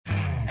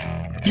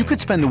You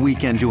could spend the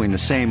weekend doing the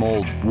same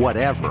old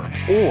whatever,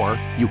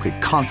 or you could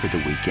conquer the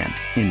weekend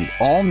in the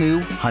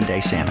all-new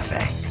Hyundai Santa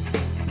Fe.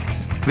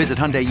 Visit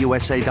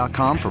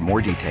HyundaiUSA.com for more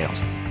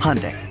details.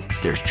 Hyundai,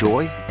 there's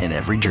joy in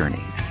every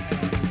journey.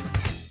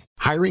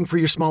 Hiring for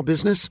your small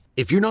business?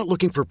 If you're not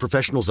looking for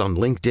professionals on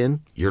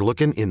LinkedIn, you're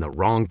looking in the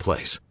wrong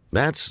place.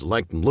 That's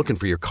like looking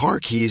for your car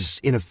keys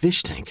in a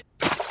fish tank.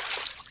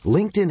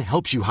 LinkedIn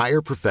helps you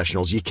hire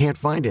professionals you can't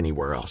find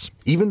anywhere else,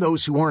 even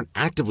those who aren't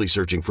actively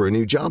searching for a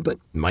new job but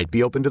might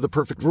be open to the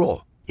perfect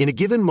role. In a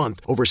given month,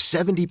 over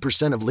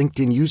 70% of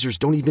LinkedIn users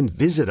don't even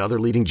visit other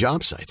leading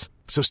job sites.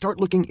 So start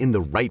looking in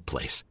the right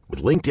place.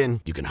 With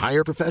LinkedIn, you can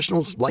hire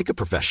professionals like a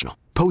professional.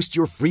 Post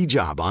your free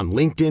job on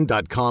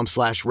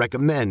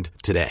linkedin.com/recommend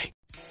today.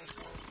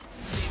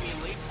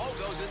 Damian Lee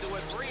goes into a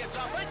three. It's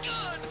up and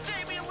good.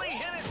 Damian Lee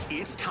hit it.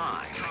 It's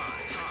time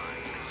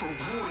for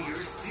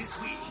Warriors This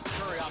Week.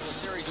 Curry off a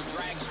series of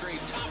drag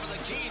screens. Top of the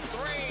key.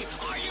 Three.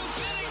 Are you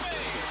kidding me?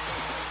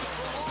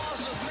 The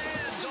laws of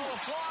man don't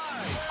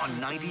apply. On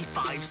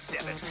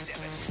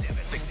 95.7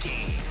 The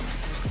Game.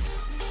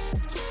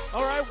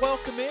 All right,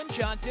 welcome in.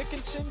 John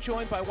Dickinson,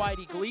 joined by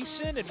Whitey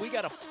Gleason, and we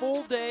got a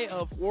full day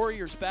of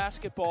Warriors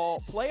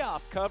basketball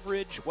playoff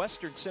coverage.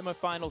 Western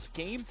semifinals,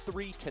 Game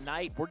 3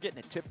 tonight. We're getting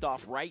it tipped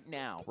off right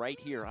now, right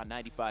here on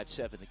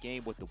 95.7 The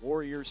Game with the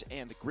Warriors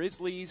and the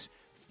Grizzlies.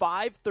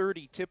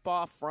 5:30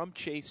 tip-off from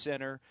Chase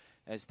Center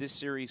as this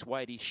series,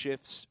 Whitey,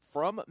 shifts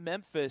from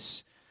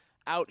Memphis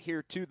out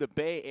here to the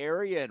Bay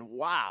Area, and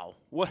wow,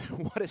 what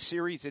a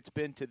series it's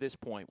been to this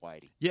point,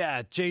 Whitey.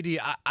 Yeah, JD,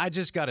 I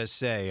just got to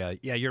say,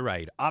 yeah, you're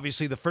right.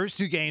 Obviously, the first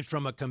two games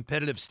from a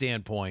competitive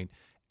standpoint,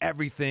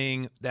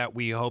 everything that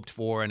we hoped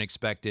for and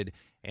expected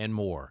and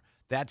more.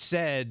 That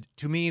said,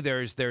 to me,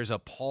 there's a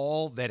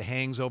pall that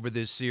hangs over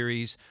this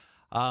series,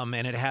 and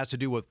it has to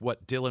do with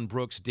what Dillon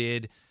Brooks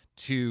did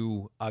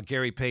to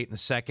Gary Payton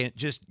II.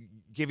 Just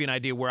give you an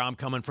idea where I'm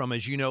coming from.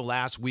 As you know,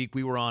 last week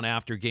we were on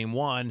after Game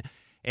 1,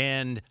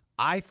 and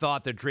I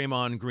thought that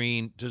Draymond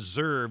Green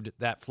deserved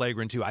that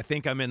flagrant 2. I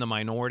think I'm in the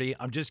minority.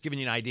 I'm just giving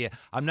you an idea.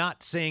 I'm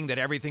not saying that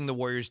everything the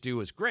Warriors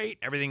do is great,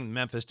 everything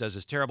Memphis does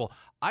is terrible.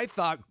 I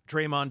thought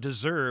Draymond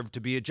deserved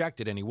to be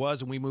ejected, and he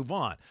was, and we move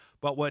on.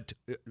 But what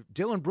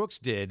Dillon Brooks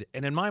did,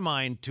 and in my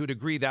mind, to a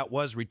degree, that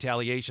was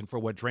retaliation for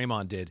what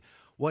Draymond did.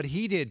 What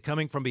he did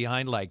coming from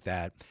behind like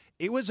that,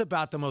 it was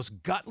about the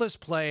most gutless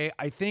play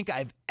I think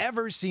I've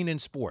ever seen in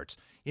sports.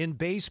 In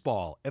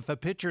baseball, if a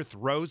pitcher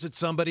throws at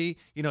somebody,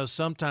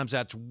 sometimes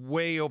that's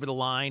way over the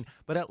line,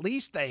 but at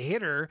least the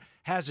hitter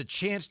has a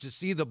chance to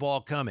see the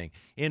ball coming.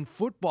 In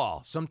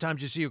football,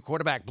 sometimes you see a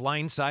quarterback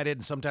blindsided,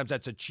 and sometimes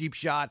that's a cheap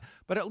shot,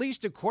 but at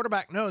least a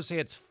quarterback knows, hey,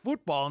 it's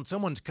football and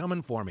someone's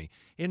coming for me.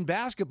 In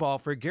basketball,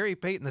 for Gary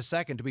Payton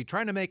II to be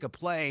trying to make a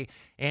play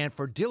and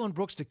for Dillon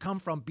Brooks to come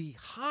from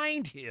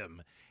behind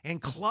him and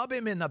club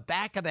him in the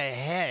back of the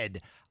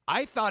head,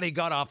 I thought he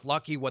got off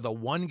lucky with a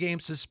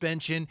one-game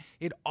suspension.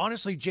 It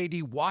honestly,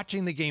 JD,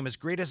 watching the game, as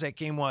great as that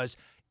game was,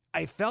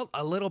 I felt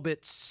a little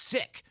bit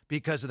sick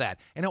because of that.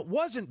 And it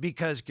wasn't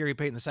because Gary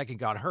Payton II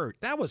got hurt.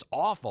 That was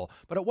awful.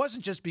 But it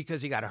wasn't just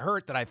because he got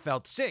hurt that I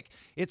felt sick.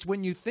 It's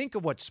when you think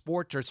of what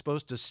sports are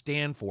supposed to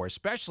stand for,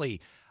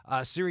 especially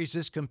a series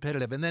this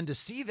competitive. And then to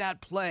see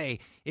that play,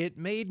 it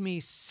made me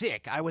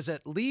sick. I was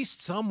at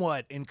least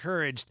somewhat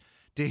encouraged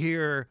to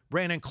hear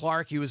Brandon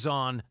Clark. He was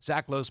on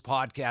Zach Lowe's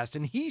podcast,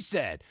 and he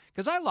said,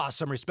 because I lost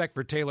some respect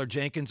for Taylor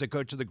Jenkins, the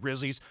coach of the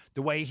Grizzlies,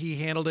 the way he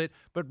handled it,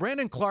 but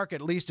Brandon Clark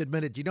at least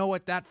admitted, you know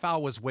what, that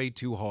foul was way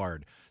too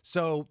hard.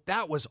 So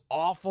that was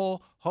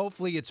awful.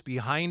 Hopefully it's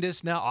behind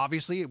us now.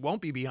 Obviously it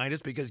won't be behind us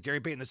because Gary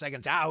Payton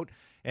II's out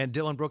and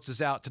Dillon Brooks is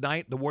out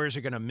tonight. The Warriors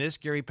are going to miss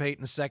Gary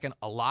Payton II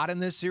a lot in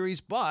this series,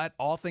 but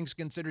all things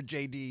considered,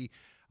 JD,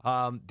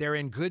 they're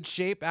in good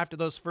shape after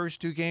those first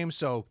two games,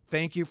 so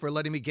thank you for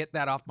letting me get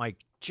that off my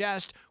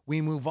chest.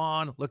 We move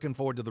on. Looking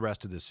forward to the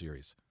rest of this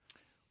series.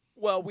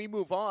 Well, we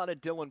move on, and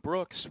Dillon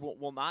Brooks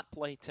will not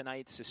play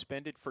tonight,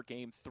 suspended for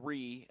Game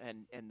 3,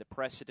 and the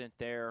precedent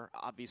there,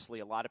 obviously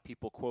a lot of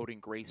people quoting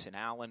Grayson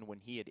Allen when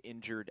he had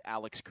injured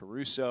Alex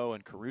Caruso,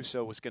 and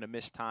Caruso was going to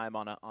miss time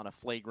on a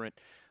flagrant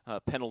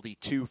penalty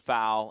 2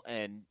 foul,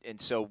 and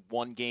so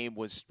one game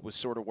was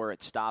sort of where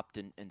it stopped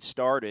and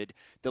started.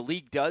 The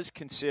league does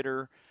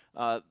consider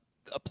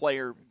a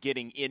player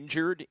getting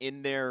injured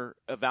in their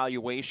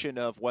evaluation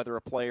of whether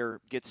a player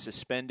gets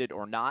suspended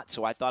or not.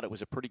 So I thought it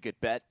was a pretty good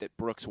bet that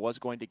Brooks was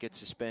going to get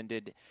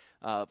suspended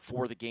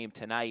for the game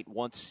tonight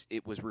once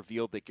it was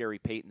revealed that Gary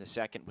Payton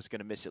II was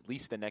going to miss at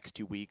least the next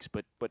 2 weeks.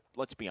 But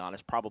let's be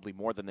honest, probably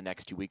more than the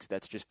next 2 weeks.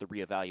 That's just the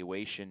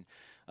reevaluation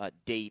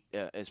date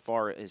as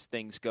far as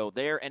things go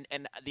there.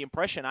 And the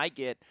impression I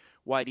get,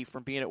 Whitey,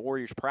 from being at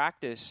Warriors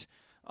practice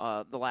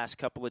the last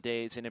couple of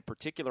days, and in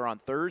particular on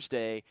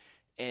Thursday,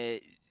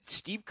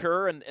 Steve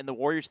Kerr and the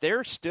Warriors,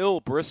 they're still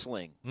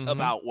bristling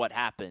about what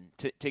happened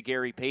to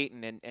Gary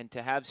Payton, and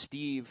to have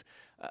Steve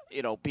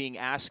being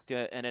asked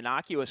an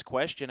innocuous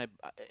question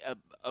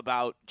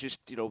about just,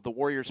 the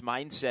Warriors'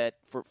 mindset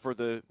for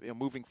the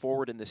moving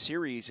forward in the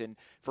series. And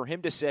for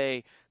him to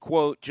say,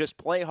 quote, just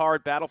play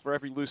hard, battle for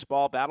every loose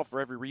ball, battle for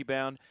every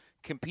rebound,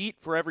 compete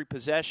for every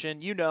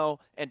possession,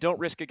 and don't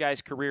risk a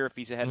guy's career if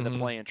he's ahead of the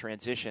play in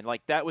transition.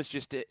 Like, that was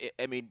just,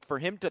 for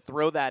him to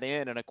throw that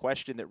in a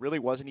question that really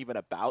wasn't even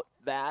about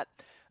that,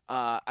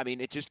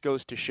 it just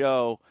goes to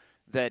show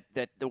that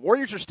the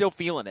Warriors are still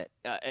feeling it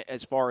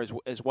as far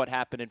as what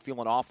happened and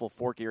feeling awful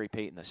for Gary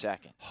Payton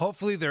II.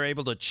 Hopefully they're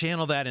able to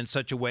channel that in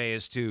such a way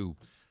as to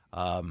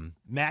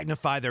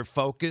magnify their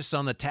focus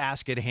on the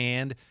task at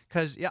hand.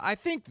 Because, I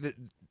think that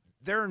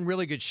they're in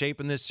really good shape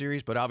in this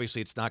series, but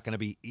obviously it's not going to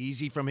be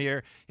easy from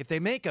here. If they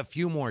make a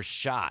few more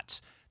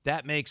shots,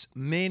 that makes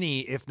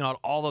many, if not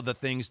all of the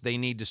things they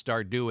need to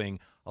start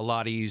doing a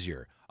lot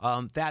easier.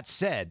 That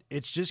said,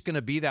 it's just going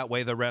to be that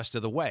way the rest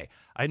of the way.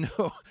 I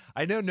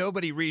know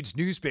nobody reads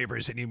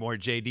newspapers anymore,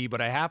 JD,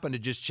 but I happened to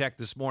just check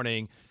this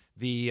morning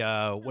the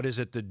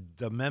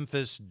the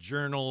Memphis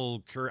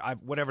Journal,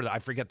 whatever, I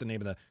forget the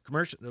name of the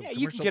commercial. Yeah,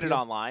 you can get it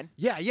online.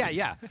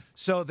 Yeah.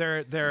 So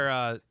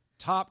their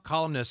top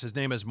columnist, his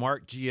name is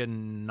Mark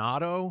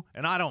Giannotto,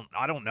 and I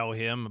don't know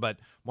him, but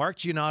Mark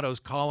Giannotto's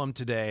column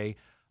today,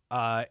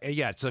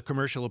 it's a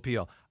commercial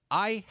appeal.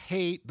 I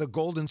hate the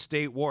Golden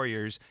State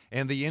Warriors,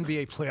 and the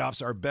NBA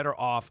playoffs are better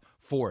off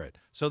for it.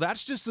 So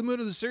that's just the mood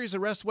of the series the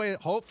rest of the way.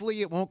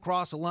 Hopefully it won't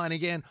cross the line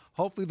again.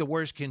 Hopefully the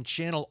Warriors can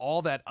channel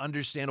all that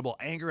understandable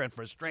anger and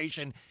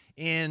frustration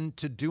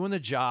into doing the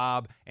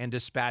job and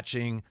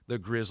dispatching the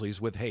Grizzlies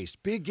with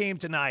haste. Big game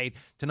tonight.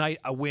 Tonight,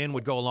 a win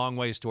would go a long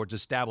ways towards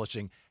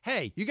establishing,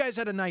 hey, you guys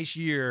had a nice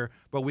year,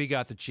 but we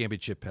got the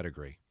championship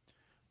pedigree.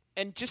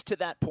 And just to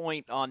that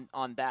point on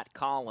that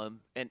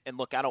column, and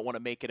look, I don't want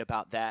to make it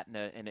about that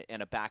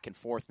in a back and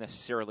forth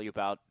necessarily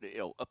about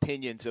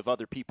opinions of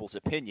other people's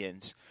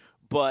opinions,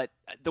 but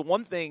the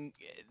one thing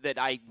that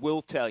I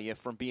will tell you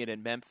from being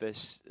in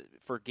Memphis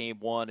for Game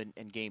 1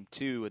 and Game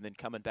 2 and then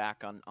coming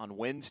back on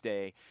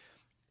Wednesday,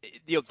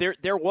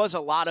 there was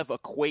a lot of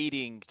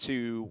equating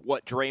to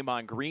what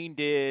Draymond Green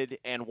did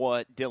and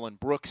what Dillon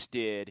Brooks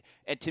did.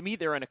 And to me,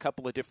 they're in a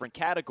couple of different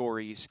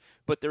categories,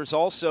 but there's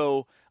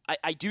also –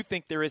 I do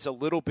think there is a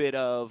little bit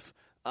of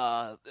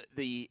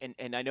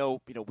and I know,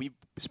 we've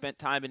spent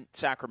time in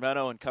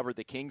Sacramento and covered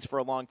the Kings for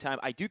a long time.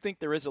 I do think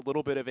there is a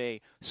little bit of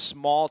a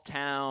small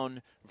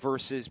town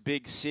versus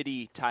big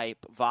city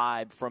type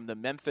vibe from the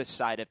Memphis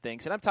side of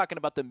things. And I'm talking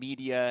about the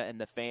media and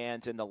the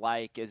fans and the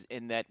like, is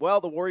in that,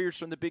 the Warriors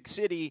from the big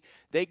city,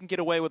 they can get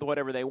away with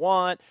whatever they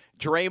want.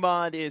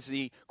 Draymond is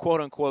the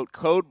quote-unquote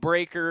code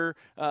breaker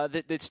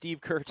that Steve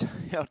Kerr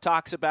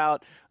talks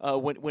about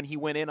when he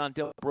went in on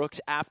Dillon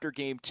Brooks after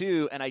Game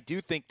 2. And I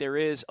do think there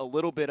is a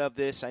little bit of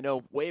this. I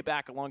know way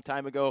back a long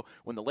time ago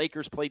when the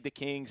Lakers played the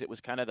Kings, it was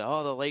kind of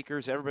the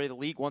Lakers, everybody in the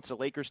league wants the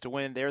Lakers to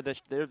win. They're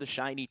the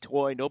shiny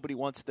toy. Nobody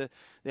wants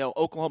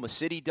Oklahoma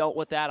City dealt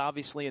with that,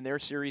 obviously, in their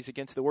series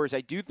against the Warriors.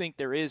 I do think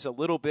there is a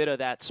little bit of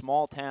that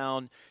small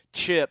town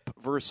chip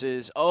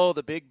versus,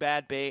 the big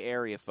bad Bay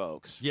Area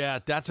folks. Yeah,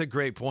 that's a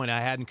great point.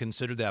 I hadn't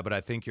considered that, but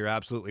I think you're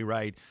absolutely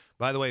right.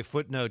 By the way,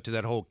 footnote to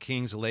that whole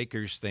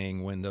Kings-Lakers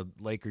thing when the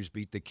Lakers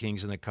beat the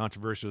Kings in the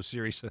controversial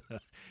series,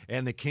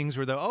 and the Kings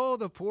were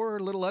the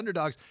poor little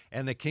underdogs,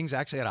 and the Kings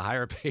actually had a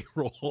higher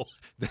payroll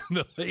than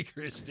the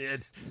Lakers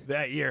did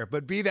that year.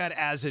 But be that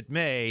as it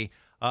may,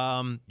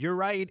 you're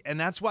right, and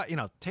that's why,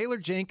 Taylor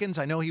Jenkins,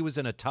 I know he was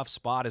in a tough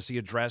spot as he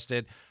addressed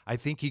it. I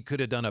think he could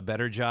have done a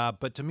better job,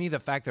 but to me, the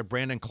fact that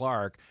Brandon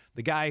Clark,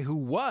 the guy who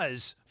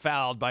was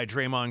fouled by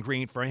Draymond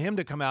Green, for him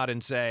to come out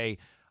and say,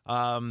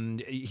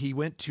 he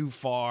went too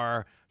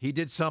far, he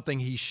did something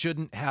he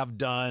shouldn't have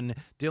done,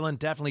 Dillon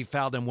definitely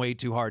fouled him way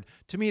too hard.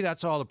 To me,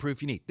 that's all the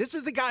proof you need. This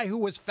is the guy who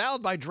was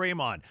fouled by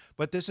Draymond,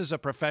 but this is a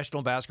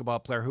professional basketball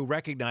player who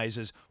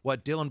recognizes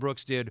what Dillon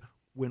Brooks did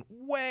went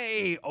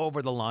way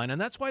over the line. And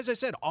that's why, as I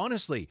said,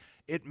 honestly,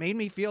 it made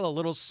me feel a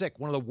little sick.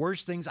 One of the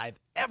worst things I've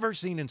ever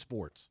seen in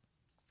sports.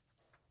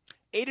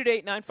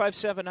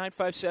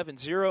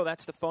 888-957-9570.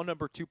 That's the phone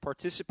number to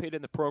participate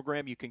in the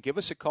program. You can give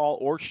us a call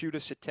or shoot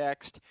us a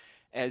text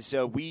as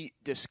we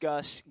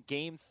discuss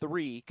Game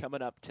 3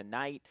 coming up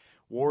tonight.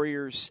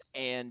 Warriors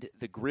and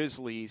the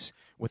Grizzlies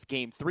with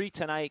Game 3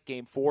 tonight,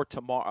 Game 4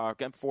 tomorrow,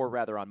 Game 4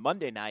 rather on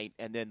Monday night,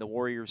 and then the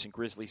Warriors and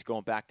Grizzlies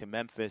going back to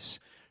Memphis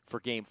for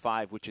Game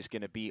 5, which is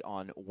going to be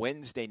on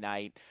Wednesday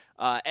night.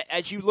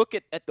 As you look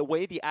at the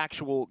way the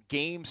actual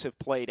games have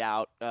played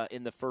out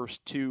in the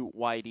first two,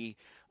 Whitey,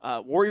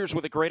 Warriors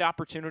with a great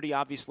opportunity,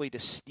 obviously, to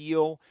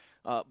steal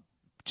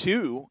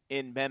 2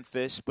 in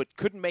Memphis, but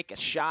couldn't make a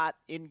shot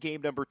in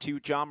game number 2.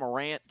 John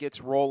Morant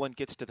gets rolling,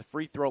 gets to the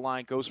free throw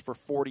line, goes for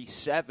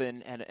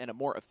 47 and a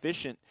more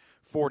efficient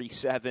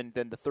 47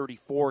 than the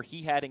 34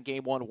 he had in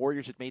Game 1.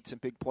 Warriors had made some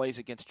big plays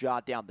against Ja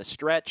down the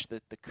stretch,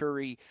 the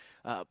Curry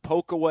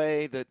poke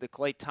away, the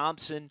Klay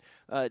Thompson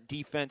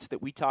defense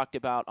that we talked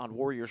about on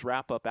Warriors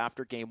wrap-up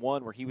after Game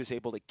 1, where he was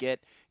able to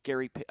get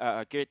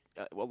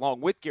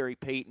along with Gary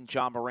Payton,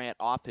 Ja Morant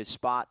off his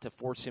spot to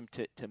force him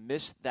to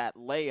miss that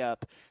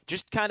layup.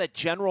 Just kind of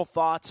general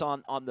thoughts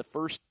on the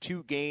first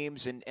two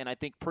games, and I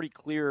think pretty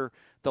clear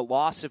the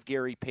loss of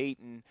Gary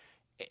Payton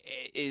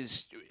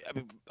is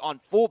on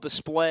full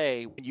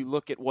display when you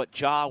look at what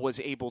Ja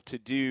was able to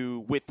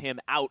do with him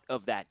out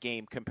of that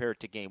game compared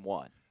to Game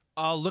 1.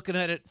 Looking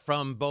at it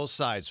from both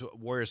sides,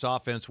 Warriors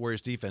offense, Warriors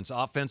defense.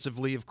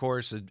 Offensively, of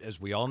course, as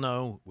we all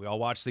know, we all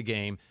watch the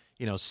game,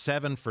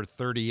 7 for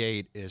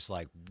 38 is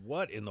like,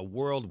 what in the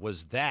world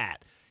was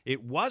that?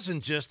 It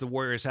wasn't just the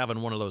Warriors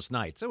having one of those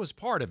nights. That was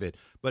part of it.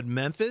 But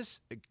Memphis,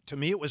 to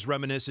me, it was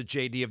reminiscent,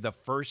 JD, of the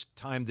first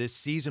time this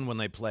season when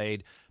they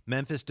played.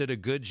 Memphis did a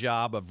good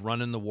job of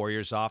running the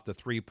Warriors off the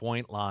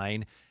three-point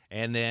line.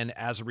 And then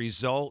as a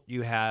result,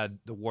 you had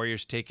the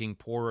Warriors taking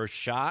poorer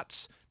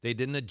shots. They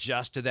didn't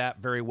adjust to that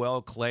very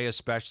well. Klay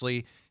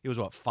especially, he was,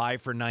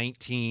 5 for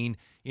 19.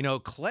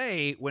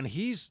 Klay, when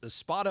he's a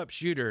spot-up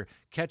shooter,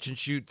 catch and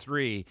shoot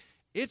three,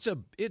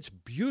 it's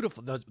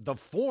beautiful. The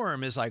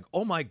form is like,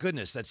 oh my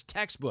goodness, that's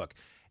textbook.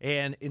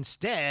 And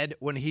instead,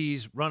 when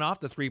he's run off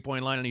the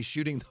three-point line and he's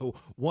shooting the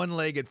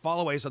one-legged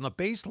followays on the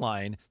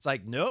baseline, it's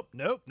like, nope.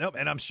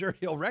 And I'm sure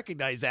he'll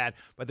recognize that,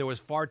 but there was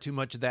far too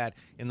much of that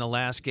in the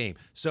last game.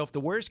 So if the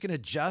Warriors can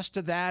adjust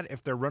to that,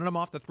 if they're running them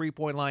off the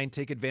three-point line,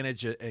 take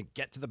advantage and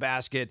get to the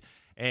basket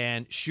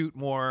and shoot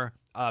more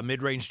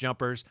mid-range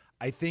jumpers,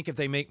 I think if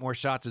they make more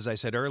shots, as I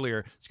said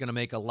earlier, it's going to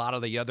make a lot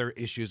of the other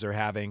issues they're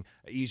having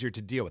easier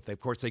to deal with.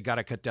 Of course, they got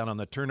to cut down on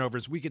the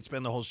turnovers. We could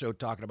spend the whole show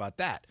talking about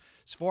that.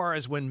 As far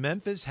as when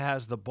Memphis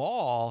has the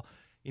ball,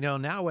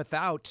 now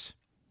without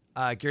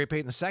Gary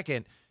Payton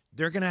II,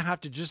 they're going to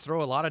have to just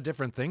throw a lot of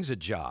different things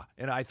at Ja.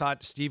 And I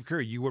thought, Steve Kerr,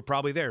 you were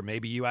probably there.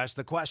 Maybe you asked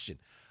the question.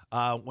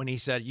 When he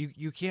said,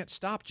 you can't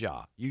stop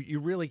Ja. You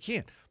really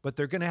can't. But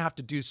they're going to have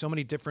to do so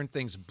many different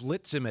things.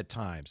 Blitz him at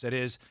times. That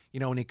is,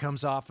 when he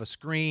comes off a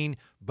screen,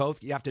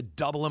 you have to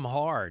double him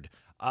hard.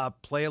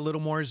 Play a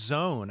little more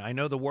zone. I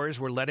know the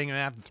Warriors were letting him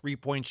have the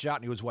three-point shot,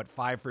 and he was,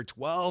 5 for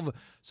 12?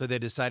 So they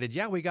decided,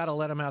 we got to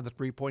let him have the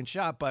three-point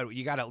shot, but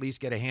you got to at least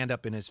get a hand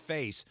up in his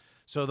face.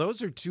 So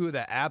those are two of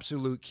the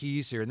absolute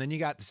keys here. And then you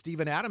got the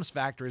Steven Adams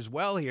factor as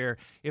well here.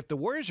 If the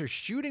Warriors are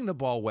shooting the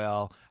ball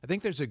well, I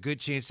think there's a good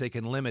chance they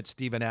can limit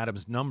Steven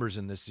Adams' numbers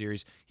in this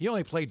series. He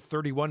only played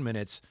 31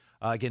 minutes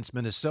against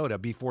Minnesota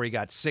before he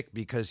got sick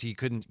because he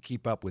couldn't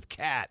keep up with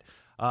Cat.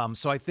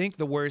 So I think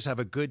the Warriors have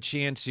a good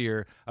chance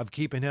here of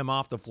keeping him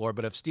off the floor.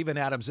 But if Steven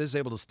Adams is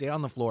able to stay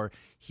on the floor,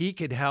 he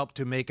could help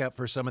to make up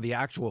for some of the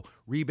actual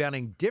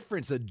rebounding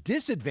difference, the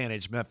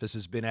disadvantage Memphis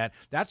has been at.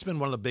 That's been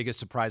one of the biggest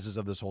surprises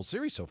of this whole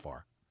series so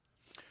far.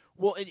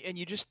 Well, and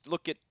you just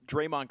look at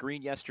Draymond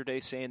Green yesterday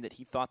saying that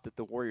he thought that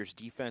the Warriors'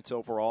 defense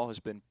overall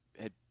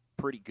had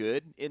pretty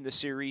good in the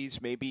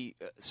series. Maybe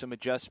some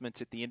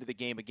adjustments at the end of the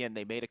game. Again,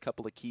 they made a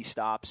couple of key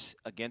stops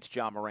against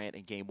Ja Morant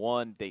in Game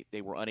 1.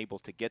 They were unable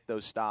to get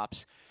those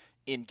stops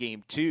in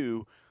Game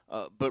 2.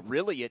 But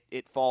really,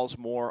 it falls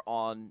more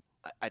on,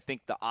 I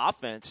think, the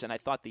offense. And I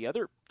thought the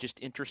other just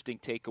interesting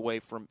takeaway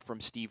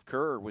from Steve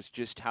Kerr was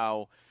just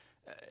how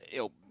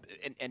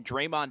and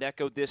Draymond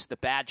echoed this, the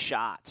bad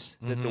shots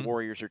that the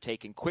Warriors are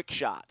taking, quick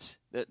shots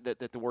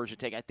that the Warriors are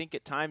taking. I think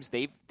at times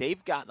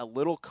they've gotten a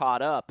little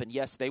caught up, and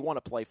yes, they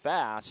want to play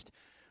fast,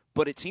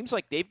 but it seems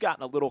like they've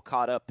gotten a little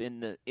caught up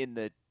in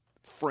the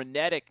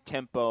frenetic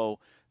tempo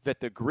that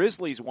the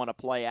Grizzlies want to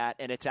play at,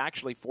 and it's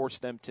actually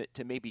forced them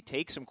to maybe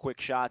take some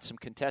quick shots, some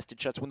contested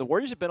shots. When the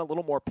Warriors have been a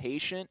little more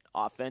patient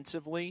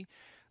offensively,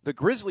 the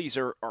Grizzlies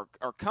are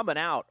coming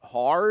out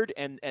hard,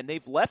 and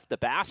they've left the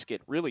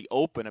basket really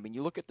open. I mean,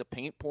 you look at the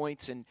paint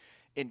points in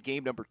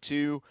game number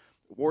 2,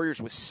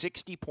 Warriors with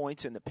 60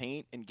 points in the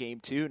paint in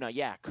game 2. Now,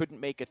 couldn't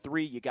make a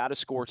three. You got to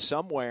score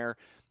somewhere.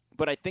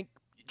 But I think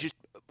just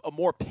a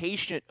more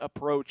patient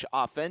approach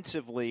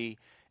offensively,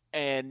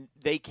 and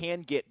they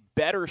can get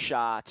better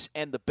shots.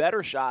 And the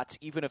better shots,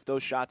 even if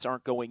those shots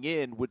aren't going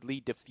in, would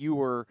lead to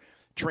fewer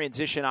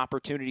transition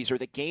opportunities, or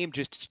the game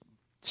just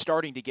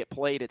starting to get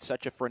played at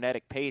such a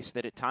frenetic pace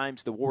that at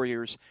times the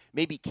Warriors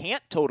maybe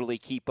can't totally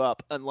keep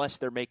up unless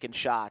they're making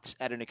shots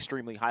at an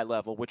extremely high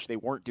level, which they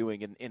weren't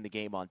doing in the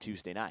game on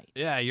Tuesday night.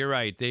 Yeah, you're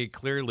right. The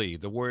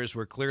Warriors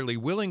were clearly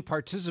willing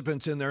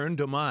participants in their own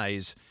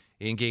demise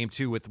in Game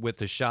 2 with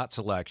the shot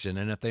selection.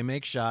 And if they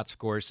make shots, of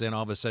course, then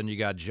all of a sudden you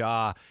got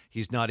Ja.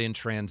 He's not in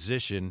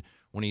transition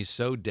when he's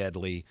so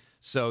deadly.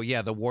 So,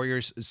 the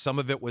Warriors, some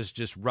of it was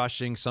just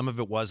rushing. Some of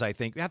it was, I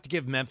think, you have to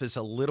give Memphis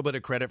a little bit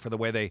of credit for the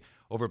way they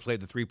overplayed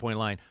the three-point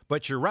line.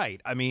 But you're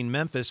right. I mean,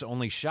 Memphis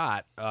only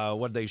shot,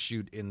 what did they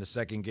shoot in the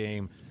second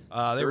game?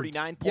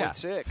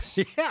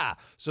 39.6. Yeah.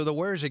 So the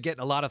Warriors are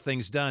getting a lot of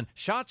things done.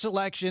 Shot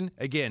selection,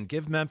 again,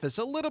 give Memphis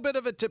a little bit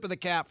of a tip of the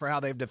cap for how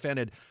they've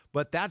defended,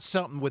 but that's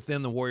something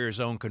within the Warriors'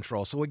 own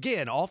control. So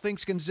again, all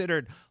things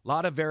considered, a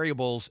lot of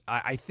variables.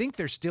 I think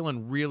they're still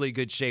in really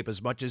good shape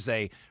as much as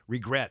they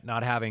regret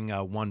not having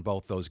won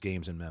both those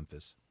games in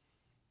Memphis.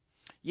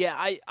 Yeah,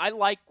 I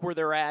like where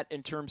they're at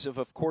in terms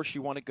of course,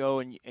 you want to go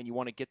and you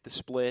want to get the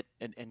split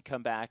and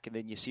come back, and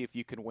then you see if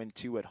you can win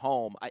 2 at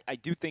home. I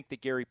do think the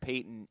Gary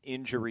Payton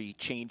injury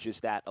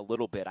changes that a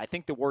little bit. I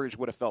think the Warriors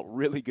would have felt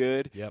really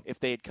good if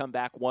they had come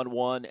back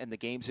 1-1 and the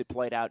games had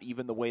played out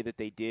even the way that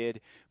they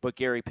did, but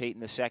Gary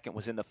Payton II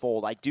was in the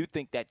fold. I do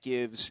think that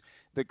gives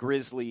the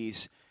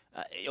Grizzlies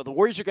the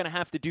Warriors are going to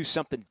have to do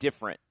something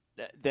different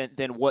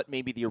than what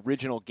maybe the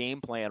original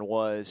game plan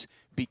was,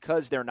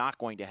 because they're not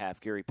going to have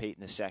Gary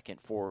Payton II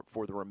for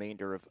the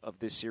remainder of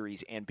this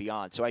series and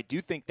beyond. So I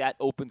do think that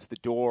opens the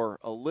door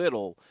a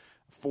little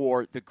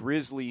for the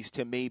Grizzlies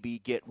to maybe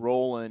get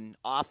rolling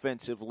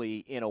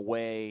offensively in a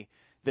way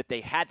that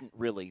they hadn't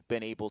really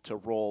been able to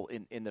roll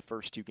in the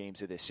first 2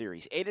 games of this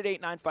series.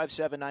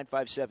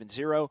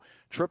 888-957-9570,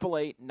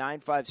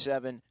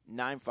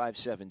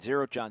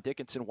 888-957-9570. John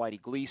Dickinson,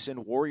 Whitey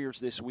Gleason, Warriors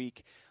this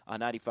week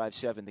on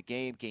 95.7 The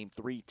Game, Game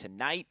 3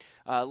 tonight.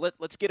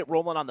 Let's get it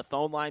rolling on the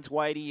phone lines,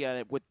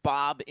 Whitey, with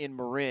Bob in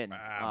Marin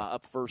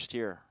up first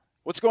here.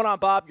 What's going on,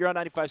 Bob? You're on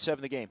 95.7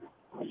 The Game.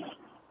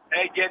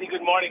 Hey, Getty,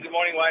 good morning. Good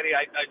morning, Whitey.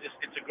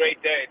 It's a great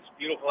day. It's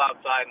beautiful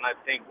outside, and I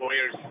think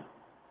Warriors,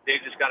 they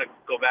just got to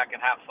go back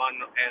and have fun.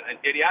 And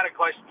Getty, I had a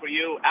question for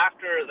you.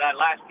 After that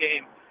last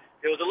game,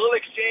 there was a little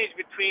exchange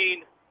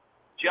between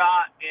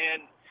Ja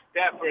and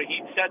Steph, where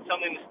he said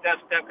something to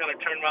Steph. Steph kind of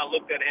turned around,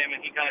 looked at him,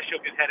 and he kind of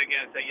shook his head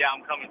again and said, yeah,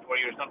 I'm coming for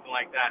you, or something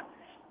like that.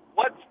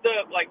 What's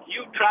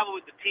you travel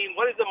with the team,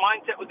 what is the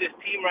mindset with this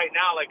team right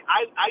now? Like,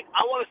 I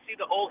want to see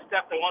the old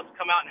Steph that wants to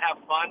come out and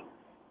have fun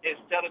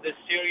instead of the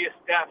serious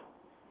Steph.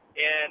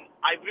 And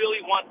I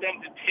really want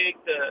them to take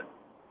the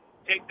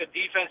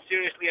defense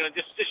seriously and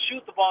just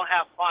shoot the ball and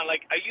have fun.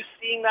 Like, are you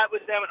seeing that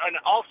with them? And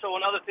also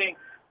another thing,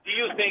 do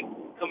you think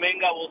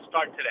Kuminga will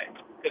start today?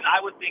 Because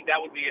I would think that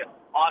would be an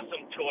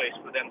awesome choice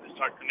for them to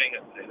start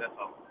Kuminga today. That's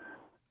all.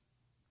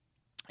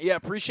 Yeah,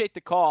 appreciate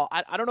the call.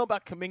 I don't know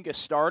about Kuminga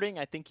starting.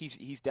 I think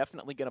he's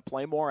definitely going to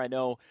play more. I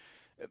know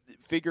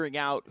figuring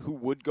out who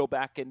would go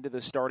back into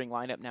the starting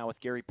lineup now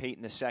with Gary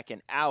Payton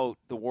II out,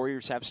 the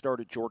Warriors have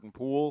started Jordan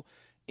Poole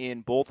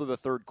in both of the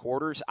third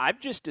quarters. I've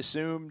just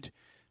assumed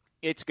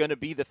it's going to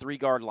be the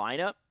 3-guard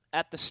lineup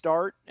at the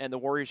start, and the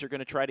Warriors are going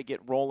to try to get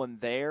rolling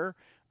there.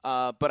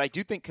 But I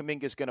do think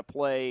Kuminga is going to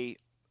play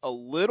a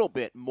little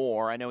bit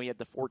more. I know he had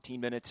the 14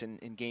 minutes in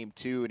Game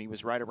 2, and he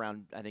was right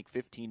around, I think,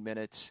 15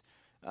 minutes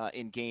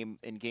in Game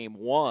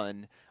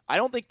 1. I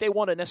don't think they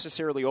want to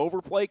necessarily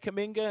overplay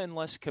Kuminga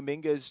unless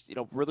Kuminga is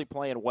really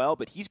playing well,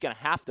 but he's going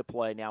to have to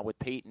play now with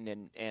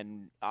Payton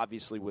and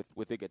obviously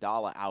with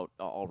Iguodala out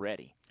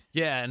already.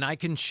 Yeah, and I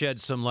can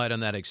shed some light on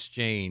that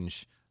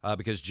exchange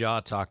because Ja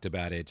talked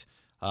about it.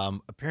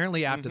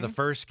 Apparently after the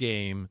first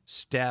game,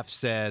 Steph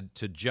said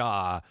to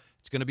Ja,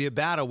 it's going to be a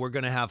battle. We're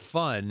going to have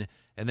fun.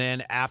 And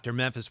then after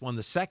Memphis won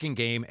the second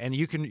game, and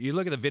you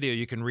look at the video,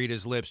 you can read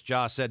his lips.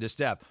 Ja said to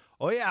Steph,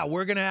 oh, yeah,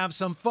 we're going to have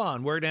some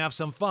fun. We're going to have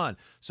some fun.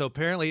 So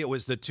apparently it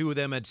was the two of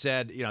them had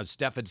said,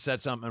 Steph had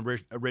said something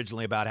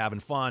originally about having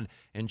fun,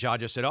 and Ja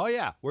just said, oh,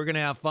 yeah, we're going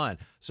to have fun.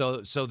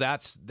 So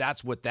that's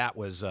what that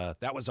was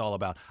all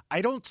about.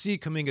 I don't see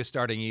Kuminga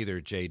starting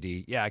either,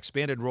 JD. Yeah,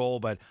 expanded role,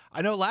 but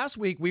I know last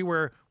week we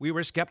were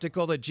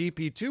skeptical that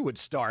GP2 would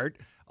start,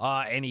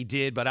 and he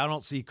did, but I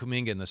don't see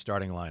Kuminga in the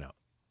starting lineup.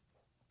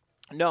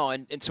 No,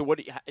 and so what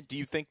do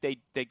you think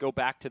they go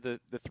back to the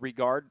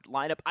 3-guard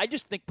lineup? I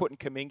just think putting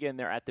Kuminga in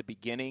there at the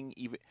beginning,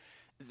 even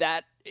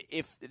that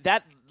if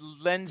that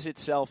lends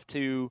itself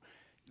to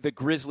the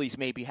Grizzlies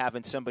maybe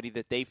having somebody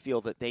that they feel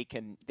that they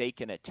can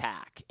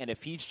attack, and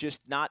if he's just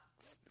not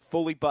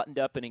fully buttoned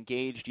up and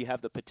engaged, you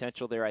have the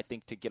potential there, I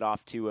think, to get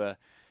off to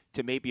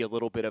maybe a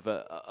little bit of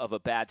a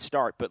bad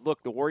start. But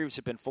look, the Warriors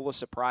have been full of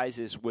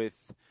surprises with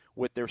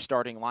their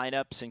starting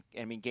lineups. And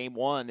I mean, Game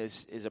 1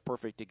 is a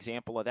perfect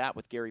example of that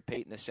with Gary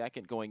Payton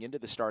II going into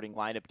the starting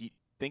lineup. Do you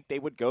think they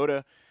would go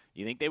to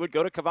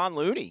Kevon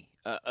Looney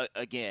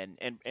again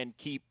and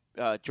keep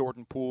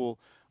Jordan Poole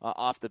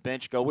off the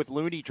bench? Go with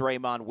Looney,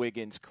 Draymond,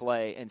 Wiggins,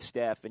 Clay, and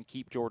Steph, and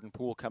keep Jordan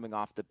Poole coming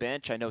off the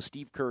bench. I know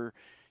Steve Kerr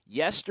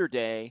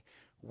yesterday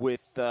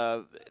with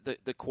the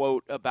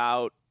quote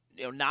about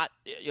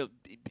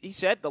he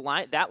said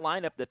that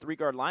lineup, the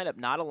 3-guard lineup,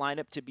 not a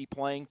lineup to be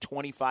playing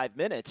 25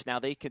 minutes. Now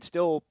they could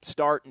still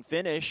start and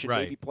finish and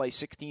maybe play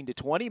 16 to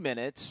 20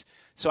 minutes.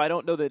 So I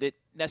don't know that it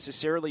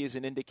necessarily is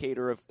an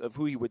indicator of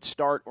who he would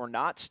start or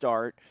not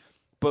start.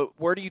 But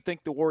where do you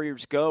think the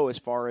Warriors go as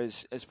far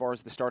as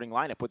the starting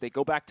lineup? Would they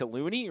go back to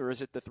Looney, or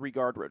is it the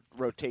 3-guard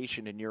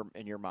rotation in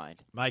your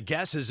mind? My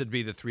guess is it'd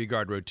be the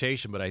 3-guard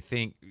rotation, but I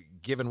think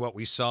given what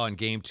we saw in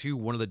Game 2,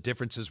 one of the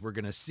differences we're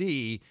going to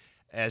see,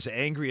 as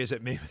angry as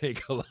it may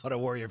make a lot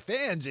of Warrior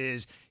fans,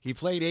 is he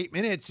played 8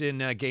 minutes in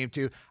Game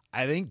 2.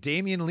 I think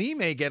Damian Lee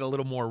may get a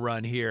little more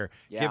run here,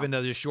 given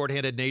the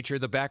shorthanded nature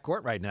of the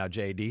backcourt right now,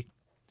 JD.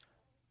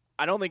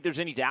 I don't think there's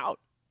any doubt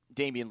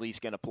Damian Lee's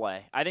going to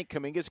play. I think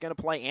Kuminga's going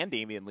to play and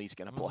Damian Lee's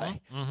going to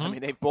play. I mean,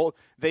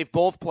 they've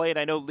both played.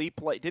 I know Lee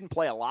didn't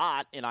play a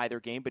lot in either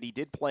game, but he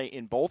did play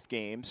in both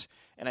games.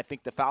 And I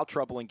think the foul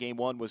trouble in game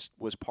one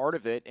was part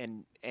of it.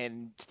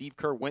 And Steve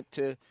Kerr went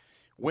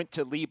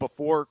to Lee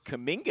before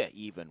Kuminga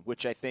even,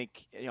 which I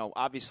think,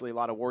 obviously a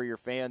lot of Warrior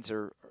fans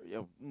are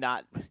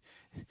not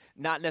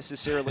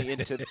necessarily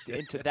into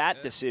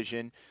that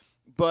decision.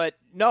 But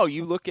no,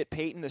 you look at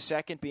Peyton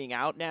II being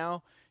out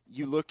now.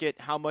 You look at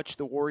how much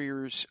the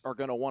Warriors are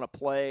going to want to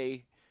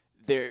play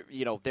their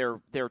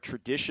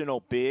traditional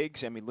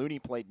bigs. I mean, Looney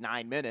played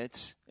 9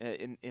 minutes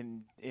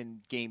in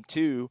game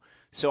two,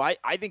 so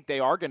I think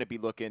they are going to be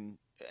looking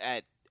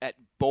at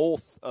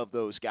both of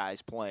those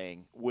guys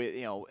playing. With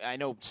I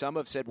know some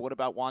have said, what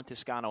about Juan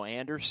Toscano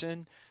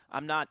Anderson?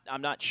 I'm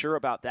not sure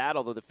about that.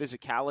 Although the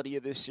physicality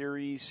of this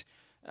series,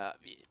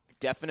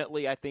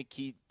 definitely, I think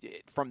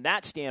from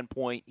that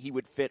standpoint, he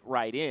would fit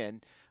right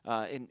in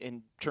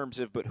terms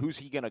of, but who's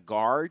he going to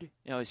guard?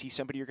 Is he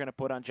somebody you're going to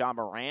put on Ja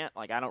Morant?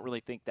 Like, I don't really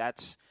think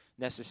that's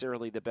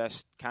necessarily the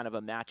best kind of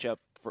a matchup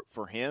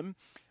for him.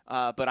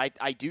 But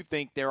I do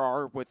think there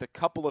are, with a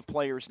couple of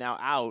players now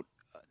out,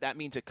 that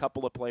means a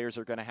couple of players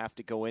are going to have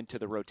to go into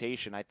the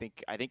rotation. I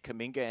think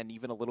Kuminga and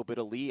even a little bit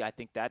of Lee, I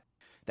think that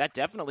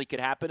definitely could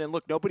happen. And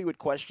look, nobody would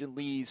question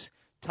Lee's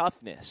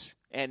toughness.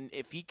 And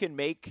if he can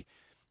make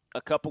a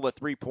couple of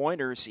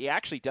three-pointers, he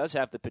actually does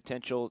have the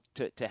potential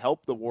to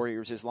help the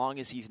Warriors as long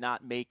as he's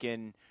not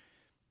making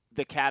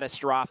the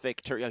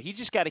catastrophic he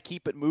just got to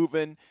keep it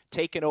moving,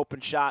 take an open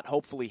shot,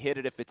 hopefully hit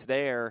it if it's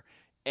there.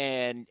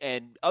 And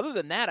other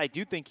than that, I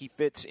do think he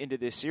fits into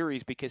this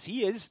series because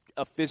he is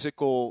a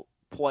physical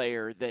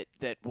player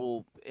that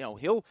will,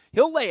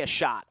 he'll lay a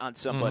shot on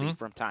somebody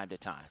from time to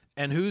time.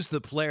 And who's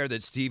the player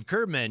that Steve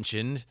Kerr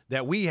mentioned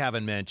that we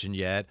haven't mentioned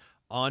yet?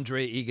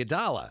 Andre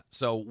Iguodala.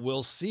 So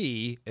we'll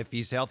see if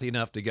he's healthy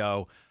enough to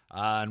go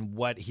on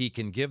what he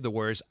can give the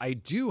Warriors. I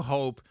do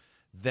hope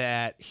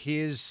that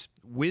his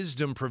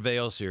wisdom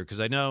prevails here, because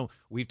I know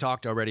we've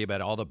talked already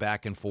about all the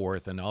back and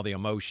forth and all the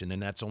emotion,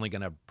 and that's only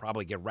going to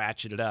probably get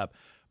ratcheted up.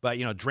 But,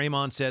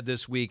 Draymond said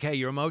this week, hey,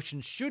 your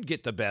emotions should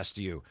get the best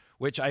of you,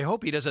 which I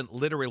hope he doesn't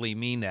literally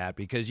mean that,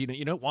 because you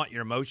don't want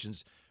your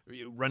emotions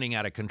running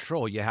out of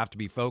control. You have to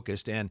be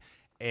focused. And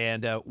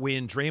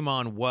when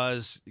Draymond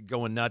was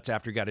going nuts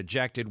after he got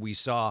ejected, we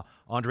saw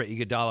Andre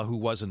Iguodala, who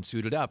wasn't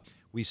suited up.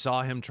 We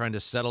saw him trying to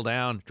settle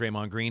down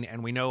Draymond Green.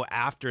 And we know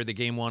after the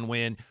Game 1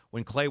 win,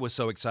 when Klay was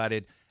so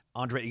excited,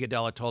 Andre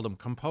Iguodala told him,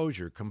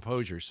 composure,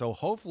 composure. So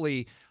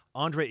hopefully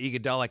Andre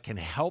Iguodala can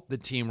help the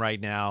team right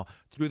now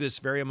through this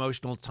very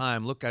emotional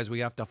time. Look, guys, we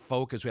have to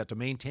focus. We have to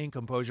maintain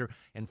composure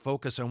and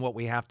focus on what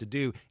we have to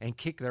do and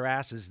kick their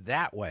asses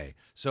that way.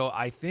 So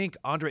I think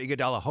Andre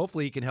Iguodala,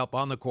 hopefully he can help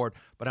on the court,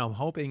 but I'm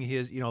hoping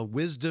his,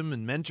 wisdom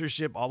and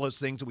mentorship, all those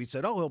things that we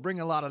said, he'll bring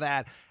a lot of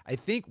that. I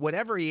think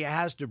whatever he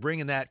has to bring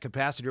in that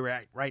capacity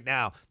right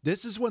now,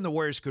 this is when the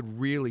Warriors could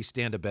really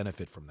stand to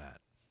benefit from that.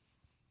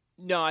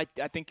 No, I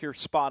think you're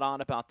spot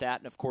on about that.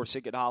 And, of course,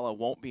 Iguodala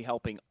won't be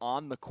helping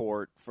on the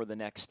court for the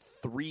next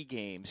three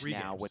games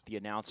with the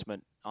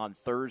announcement on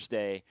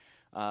Thursday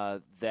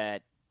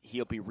that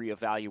he'll be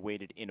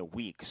reevaluated in a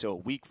week. So a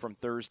week from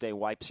Thursday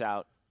wipes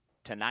out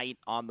tonight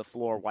on the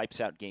floor,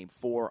 wipes out Game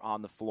 4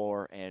 on the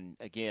floor. And,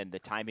 again, the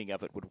timing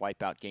of it would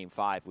wipe out Game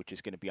 5, which is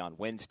going to be on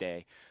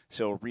Wednesday.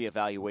 So a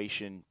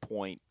reevaluation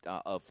point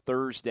of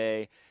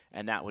Thursday,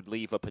 and that would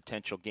leave a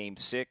potential Game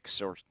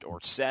 6 or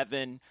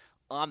 7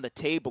 on the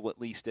table, at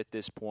least at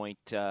this point,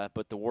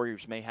 but the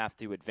Warriors may have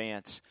to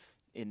advance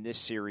in this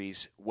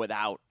series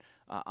without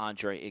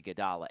Andre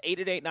Iguodala.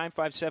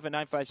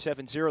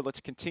 888-957-9570.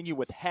 Let's continue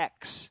with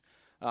Hex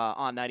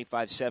on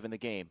 95.7 The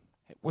Game.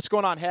 What's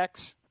going on,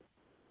 Hex?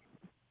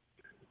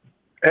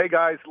 Hey,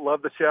 guys.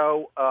 Love the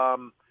show. A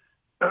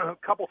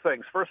couple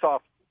things. First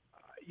off,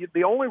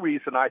 the only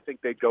reason I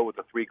think they'd go with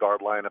the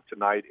three-guard lineup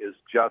tonight is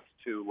just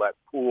to let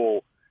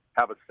Poole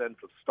have a sense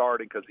of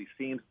starting, because he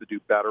seems to do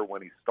better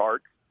when he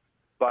starts.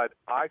 But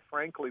I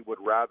frankly would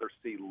rather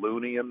see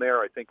Looney in there.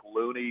 I think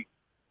Looney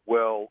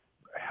will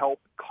help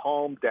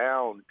calm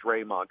down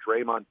Draymond.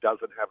 Draymond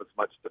doesn't have as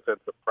much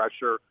defensive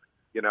pressure,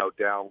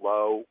 down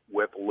low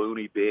with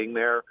Looney being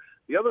there.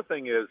 The other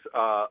thing is,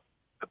 the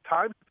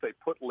times they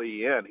put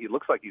Lee in, he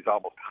looks like he's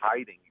almost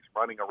hiding. He's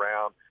running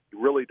around. He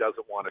really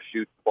doesn't want to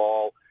shoot the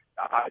ball.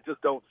 I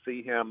just don't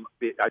see him.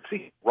 I see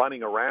him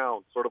running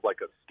around sort of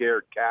like a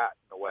scared cat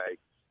in a way.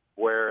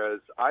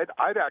 Whereas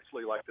I'd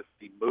actually like to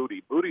see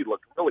Moody. Moody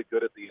looked really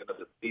good at the end of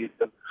the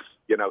season.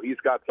 He's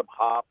got some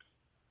hops.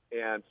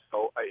 And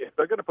so if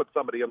they're going to put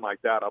somebody in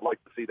like that, I'd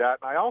like to see that.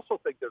 And I also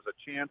think there's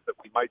a chance that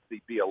we might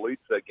see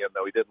Bielitsa again,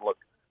 though he didn't look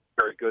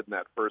very good in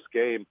that first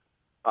game.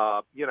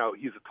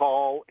 He's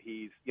tall.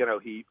 He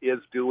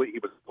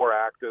was more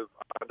active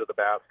under the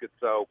basket.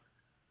 So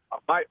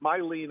my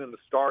lean in the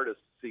start is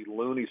to see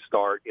Looney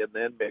start and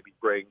then maybe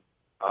bring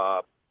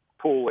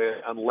Poole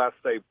in, unless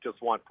they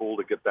just want Poole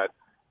to get that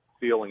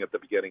feeling at the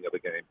beginning of the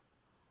game.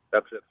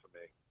 That's it for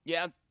me.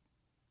 Yeah,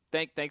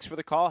 thanks for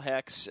the call,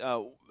 Hex.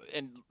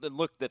 And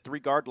look, the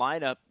three-guard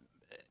lineup,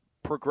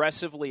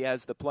 progressively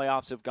as the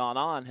playoffs have gone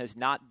on, has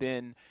not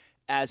been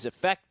as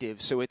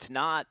effective. So it's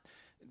not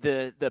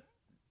the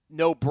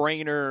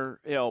no-brainer,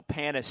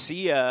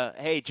 panacea,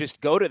 hey,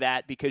 just go to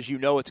that because you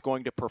know it's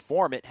going to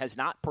perform. It has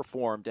not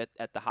performed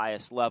at the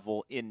highest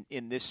level in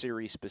this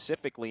series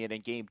specifically, and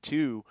in Game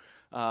 2,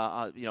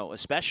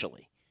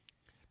 especially.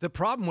 The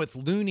problem with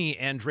Looney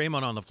and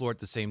Draymond on the floor at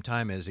the same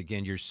time is,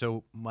 again, you're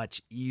so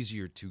much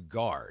easier to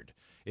guard.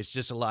 It's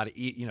just a lot of,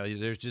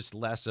 there's just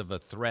less of a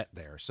threat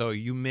there. So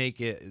you make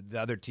it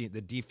the other team,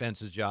 the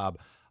defense's job,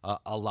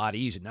 a lot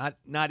easier.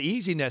 Not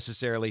easy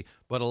necessarily,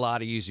 but a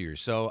lot easier.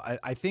 So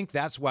I think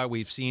that's why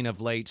we've seen of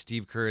late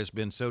Steve Kerr has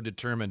been so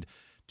determined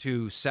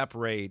to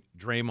separate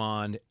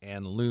Draymond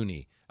and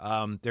Looney.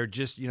 They're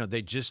just,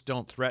 they just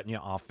don't threaten you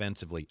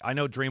offensively. I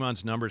know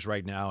Draymond's numbers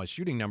right now, his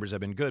shooting numbers have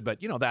been good, but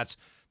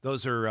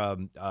those are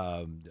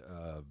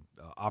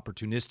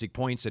opportunistic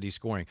points that he's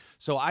scoring.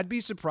 So I'd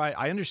be surprised.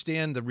 I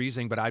understand the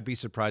reasoning, but I'd be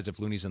surprised if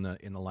Looney's in the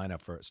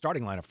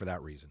starting lineup for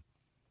that reason.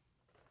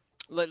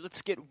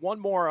 Let's get one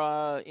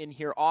more in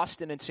here,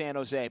 Austin and San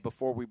Jose,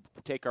 before we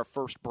take our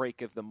first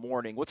break of the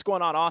morning. What's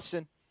going on,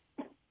 Austin?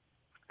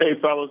 Hey,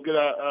 fellas.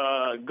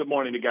 Good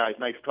morning, you guys.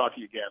 Nice to talk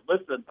to you again.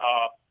 Listen,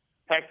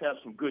 Hex has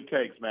some good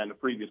takes, man, the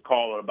previous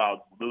caller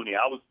about Looney.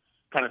 I was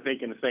kind of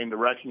thinking the same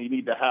direction. You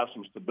need to have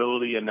some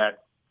stability in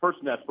that first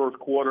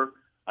quarter.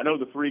 I know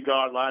the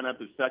three-guard lineup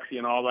is sexy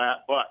and all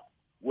that, but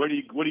what do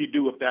you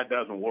do if that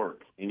doesn't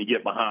work and you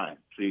get behind?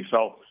 See,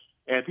 so –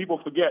 and people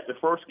forget the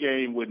first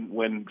game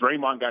when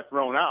Draymond got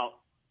thrown out,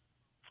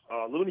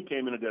 Looney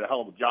came in and did a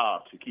hell of a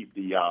job to keep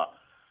the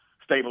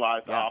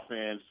stabilize the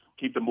offense,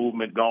 keep the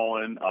movement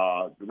going,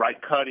 the right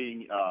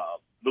cutting.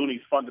 Looney's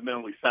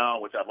fundamentally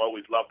sound, which I've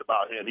always loved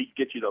about him. He can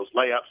get you those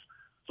layups.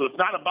 So it's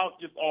not about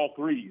just all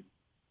threes.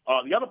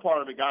 The other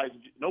part of it, guys,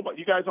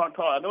 you guys aren't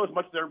talking. I know as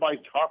much as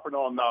everybody's harping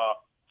on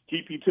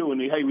GP2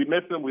 and hey, we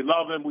miss him, we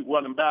love him, we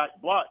want him back,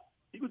 but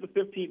he was the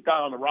 15th guy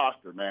on the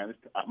roster, man.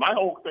 My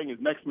whole thing is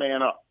next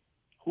man up.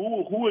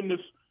 Who in this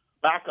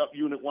backup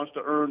unit wants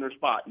to earn their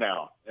spot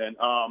now? And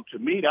to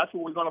me, that's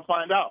what we're going to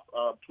find out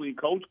between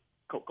Coach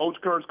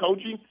Kerr's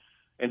coaching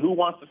and who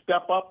wants to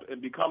step up and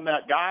become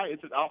that guy.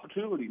 It's an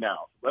opportunity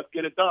now. Let's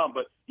get it done.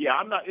 But, yeah,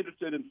 I'm not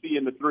interested in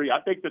seeing the three.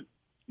 I think that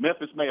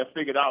Memphis may have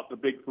figured out the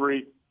big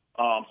three,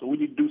 so we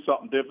need to do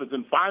something different.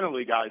 And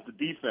finally, guys, the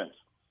defense.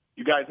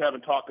 You guys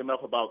haven't talked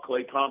enough about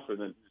Klay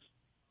Thompson. And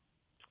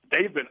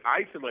they've been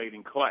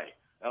isolating Klay.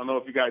 I don't know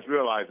if you guys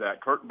realize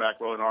that.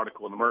 Kurtenbach wrote an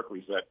article in the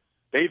Mercury said,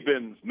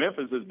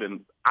 Memphis has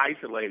been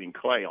isolating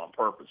Klay on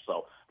purpose,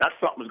 so that's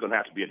something that's going to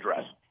have to be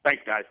addressed.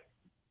 Thanks, guys.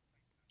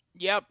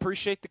 Yeah,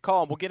 appreciate the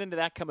call. We'll get into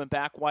that coming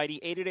back, Whitey.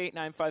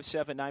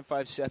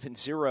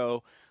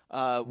 888-957-9570.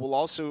 We'll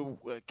also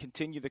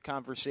continue the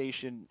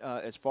conversation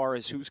as far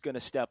as who's going to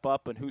step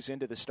up and who's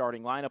into the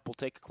starting lineup. We'll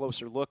take a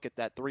closer look at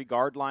that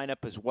three-guard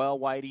lineup as well,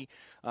 Whitey.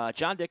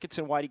 John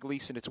Dickinson, Whitey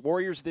Gleason. It's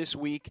Warriors this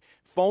week.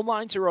 Phone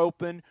lines are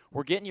open.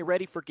 We're getting you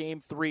ready for Game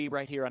 3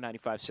 right here on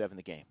 95.7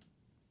 The Game.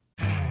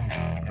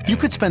 You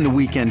could spend the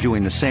weekend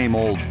doing the same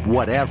old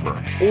whatever,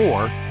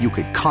 or you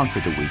could conquer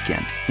the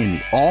weekend in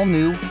the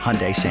all-new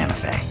Hyundai Santa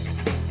Fe.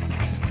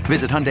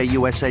 Visit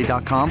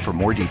HyundaiUSA.com for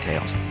more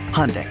details.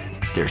 Hyundai,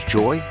 there's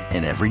joy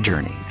in every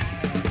journey.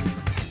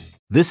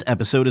 This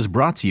episode is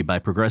brought to you by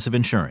Progressive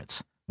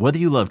Insurance. Whether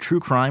you love true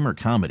crime or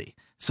comedy,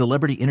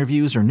 celebrity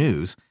interviews or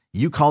news,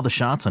 you call the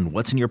shots on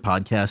what's in your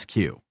podcast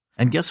queue.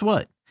 And guess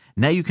what?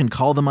 Now you can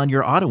call them on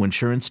your auto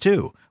insurance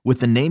too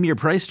with the Name Your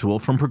Price tool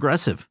from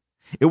Progressive.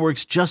 It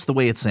works just the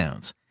way it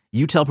sounds.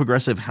 You tell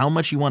Progressive how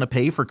much you want to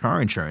pay for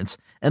car insurance,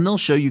 and they'll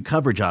show you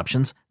coverage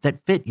options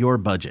that fit your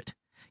budget.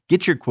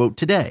 Get your quote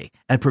today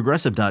at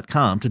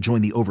Progressive.com to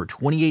join the over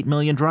 28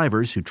 million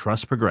drivers who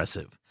trust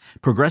Progressive.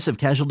 Progressive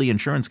Casualty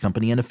Insurance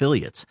Company and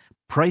Affiliates.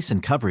 Price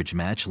and coverage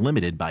match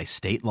limited by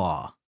state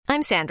law.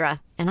 I'm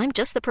Sandra, and I'm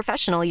just the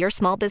professional your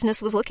small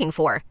business was looking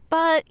for.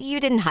 But you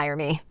didn't hire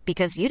me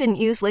because you didn't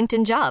use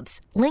LinkedIn Jobs.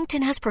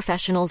 LinkedIn has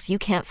professionals you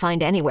can't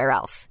find anywhere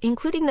else,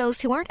 including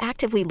those who aren't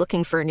actively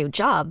looking for a new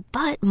job,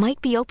 but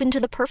might be open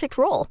to the perfect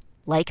role,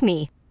 like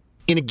me.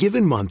 In a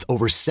given month,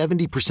 over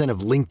 70%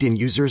 of LinkedIn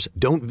users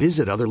don't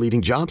visit other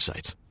leading job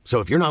sites. So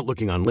if you're not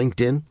looking on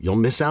LinkedIn, you'll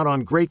miss out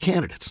on great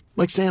candidates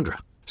like Sandra.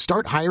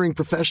 Start hiring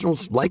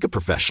professionals like a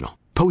professional.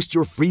 Post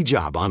your free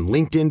job on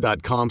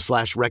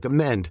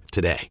linkedin.com/recommend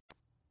today.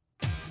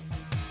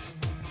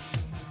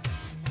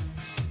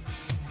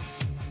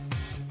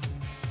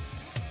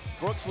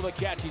 Brooks with a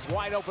catch. He's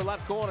wide open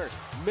left corner.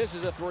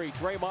 Misses a three.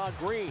 Draymond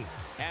Green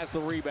has the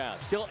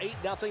rebound. Still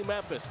 8-0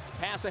 Memphis.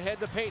 Pass ahead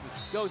to Payton.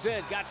 Goes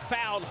in. Got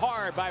fouled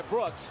hard by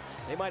Brooks.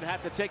 They might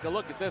have to take a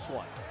look at this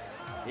one.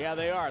 Yeah,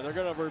 they are. They're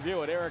going to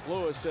review it. Eric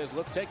Lewis says,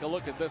 let's take a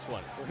look at this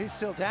one. Well, he's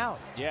still down.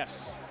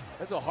 Yes.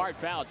 That's a hard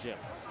foul, Jim.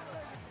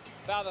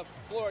 Foul on the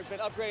floor has been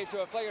upgraded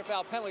to a flagrant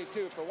foul penalty,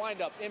 too, for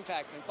wind-up,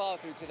 impact, and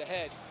follow-through to the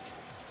head.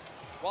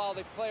 While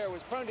the player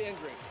was prone to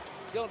injury,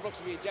 Dillon Brooks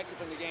will be ejected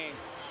from the game.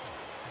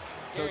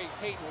 Gary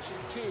Payton will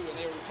shoot 2, and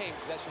they will retain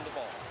possession of the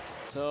ball.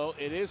 So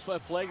it is a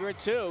flagrant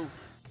 2.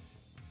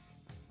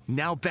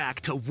 Now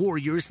back to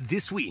Warriors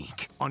This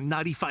Week on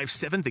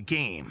 95.7 The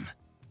Game.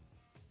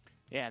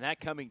 Yeah, and that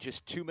coming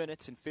just 2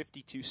 minutes and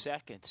 52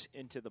 seconds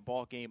into the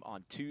ball game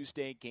on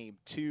Tuesday, Game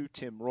 2.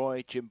 Tim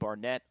Roye, Jim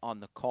Barnett on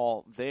the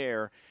call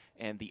there,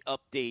 and the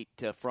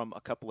update from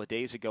a couple of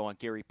days ago on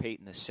Gary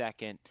Payton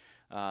II.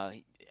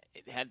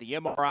 He had the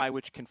MRI,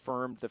 which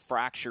confirmed the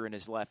fracture in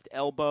his left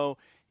elbow,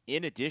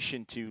 in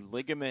addition to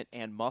ligament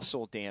and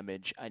muscle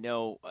damage. I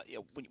know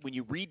when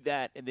you read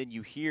that and then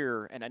you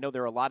hear, and I know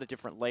there are a lot of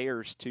different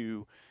layers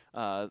to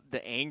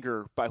the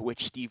anger by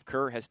which Steve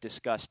Kerr has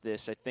discussed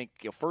this. I think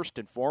first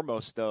and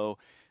foremost, though,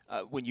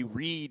 when you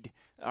read,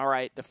 all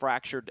right, the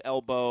fractured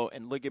elbow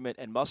and ligament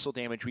and muscle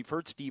damage, we've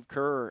heard Steve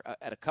Kerr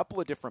at a couple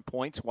of different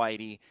points,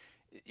 Whitey,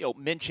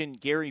 mention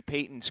Gary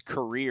Payton's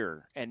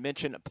career and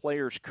mention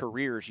players'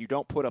 careers. You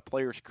don't put a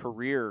player's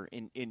career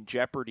in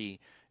jeopardy,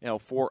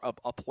 for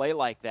a play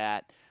like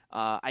that.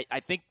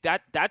 I think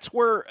that's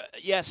where,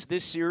 yes,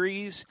 this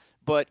series,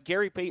 but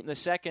Gary Payton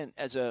II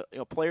as a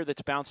player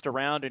that's bounced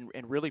around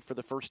and really for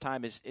the first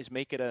time is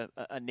making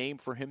a name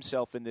for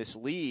himself in this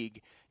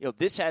league.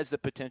 This has the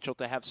potential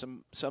to have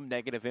some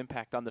negative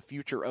impact on the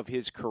future of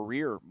his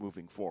career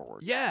moving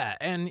forward. Yeah,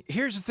 and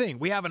here's the thing.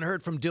 We haven't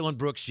heard from Dillon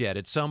Brooks yet.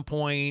 At some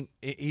point,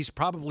 he's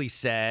probably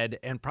said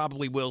and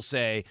probably will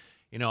say,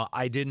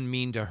 I didn't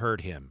mean to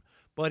hurt him.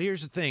 But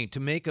here's the thing. To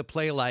make a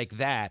play like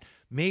that,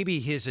 maybe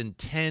his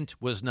intent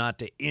was not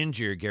to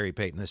injure Gary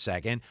Payton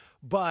II,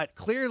 but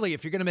clearly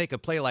if you're going to make a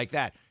play like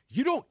that,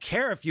 you don't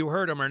care if you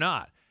hurt him or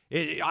not.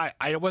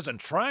 I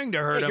wasn't trying to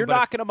hurt him. You're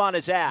knocking him on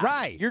his ass.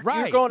 Right, You're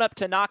right. going up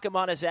to knock him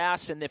on his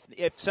ass, and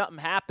if something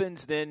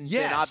happens, then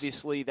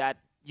obviously that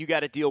you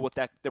got to deal with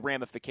the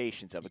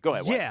ramifications of it. Go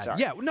ahead.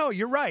 Yeah. No,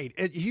 you're right.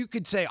 You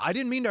could say, I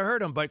didn't mean to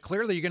hurt him, but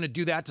clearly you're going to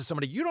do that to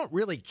somebody. You don't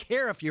really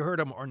care if you hurt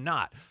him or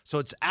not. So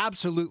it's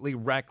absolutely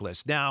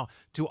reckless. Now,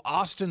 to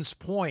Austin's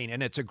point,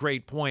 and it's a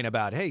great point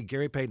about, hey,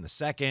 Gary Payton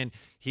II,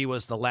 he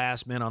was the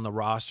last man on the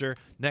roster.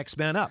 Next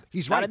man up.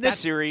 He's not right. in this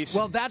series.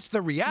 Well, that's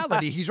the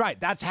reality. He's right.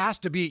 That has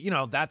to be,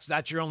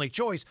 that's your only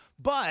choice.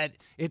 But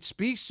it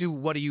speaks to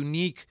what a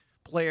unique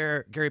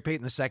player Gary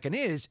Payton II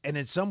is, and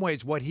in some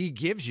ways what he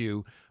gives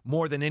you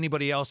more than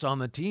anybody else on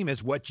the team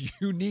is what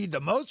you need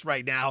the most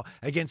right now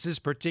against this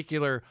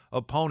particular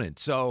opponent.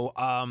 So,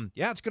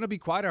 it's going to be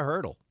quite a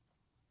hurdle.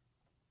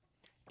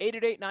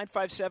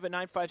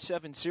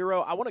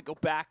 888-957-9570. I want to go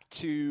back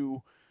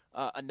to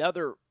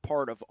another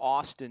part of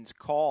Austin's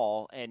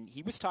call, and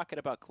he was talking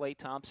about Klay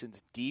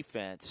Thompson's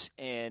defense.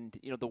 And,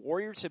 the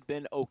Warriors have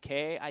been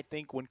okay, I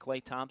think, when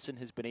Klay Thompson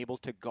has been able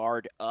to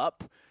guard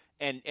up.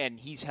 And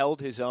he's held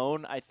his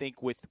own, I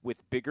think, with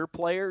bigger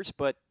players.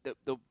 But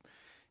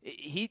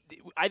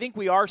I think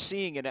we are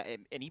seeing,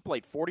 and he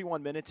played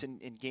 41 minutes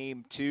in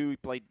Game 2. He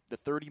played the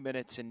 30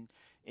 minutes in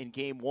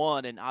Game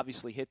 1 and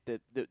obviously hit the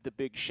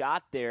big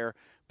shot there.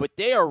 But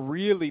they are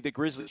really, the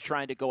Grizzlies,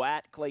 trying to go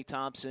at Klay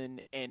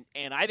Thompson and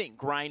I think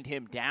grind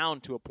him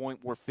down to a point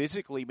where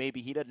physically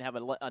maybe he doesn't have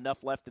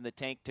enough left in the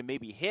tank to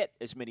maybe hit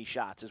as many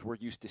shots as we're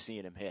used to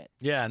seeing him hit.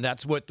 Yeah, and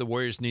that's what the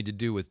Warriors need to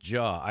do with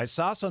Ja. I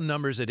saw some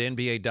numbers at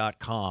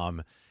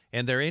NBA.com,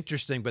 and they're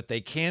interesting, but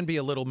they can be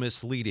a little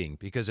misleading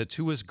because it's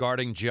who was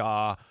guarding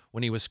Ja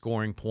when he was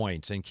scoring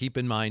points. And keep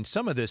in mind,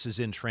 some of this is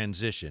in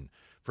transition.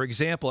 For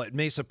example, it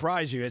may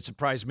surprise you. It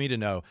surprised me to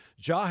know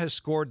Ja has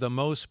scored the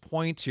most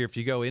points here. If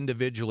you go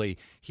individually,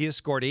 he has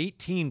scored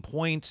 18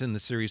 points in the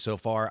series so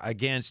far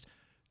against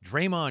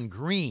Draymond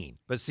Green.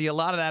 But see, a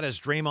lot of that is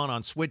Draymond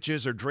on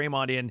switches or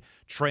Draymond in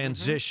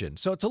transition.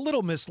 So it's a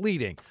little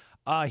misleading.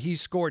 He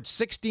scored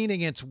 16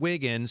 against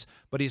Wiggins,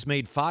 but he's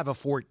made 5 of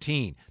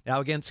 14. Now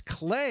against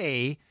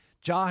Klay,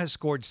 Ja has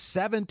scored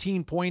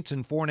 17 points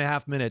in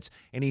 4.5 minutes,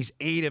 and he's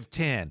 8 of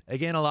 10.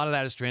 Again, a lot of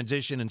that is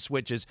transition and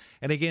switches.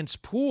 And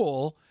against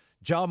Poole,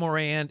 Ja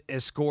Morant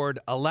has scored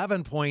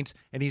 11 points,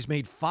 and he's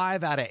made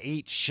 5 out of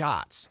 8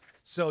 shots.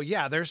 So,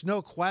 yeah, there's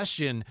no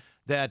question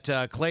that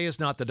Klay is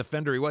not the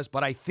defender he was.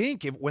 But I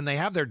think when they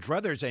have their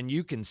druthers, and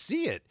you can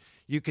see it,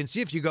 you can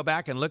see if you go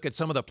back and look at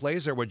some of the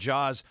plays there where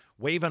Ja's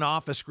waving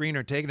off a screen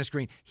or taking a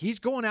screen, he's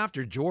going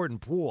after Jordan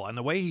Poole. And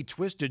the way he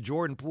twisted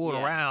Jordan Poole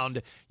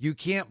around, you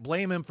can't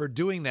blame him for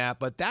doing that.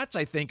 But that's,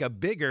 I think, a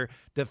bigger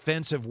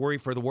defensive worry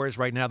for the Warriors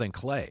right now than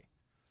Klay.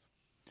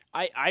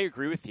 I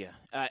agree with you.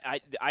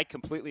 I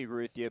completely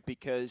agree with you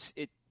because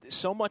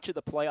so much of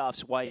the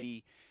playoffs,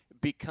 Whitey,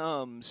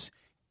 becomes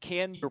 –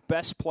 can your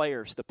best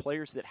players, the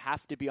players that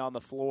have to be on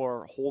the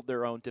floor, hold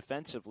their own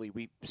defensively?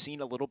 We've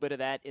seen a little bit of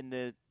that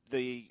in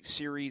the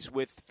series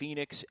with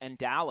Phoenix and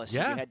Dallas.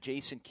 Yeah. You had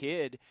Jason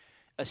Kidd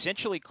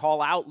essentially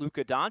call out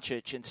Luka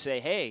Doncic and say,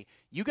 "Hey,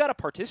 you got to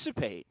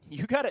participate.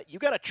 You got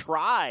to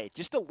try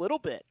just a little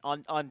bit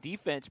on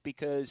defense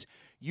because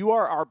you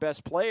are our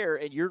best player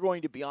and you're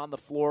going to be on the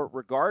floor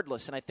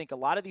regardless." And I think a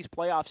lot of these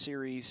playoff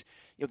series,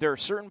 there are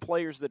certain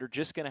players that are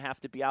just going to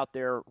have to be out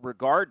there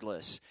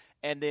regardless.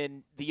 and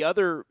then the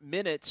other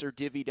minutes are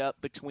divvied up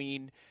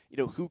between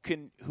who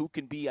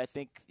can be, I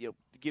think,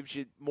 gives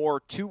you more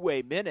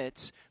two-way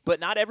minutes, but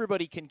not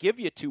everybody can give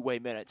you two-way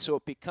minutes. So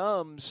it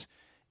becomes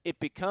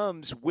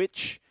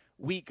which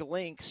weak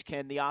links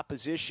can the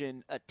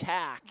opposition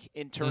attack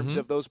in terms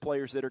of those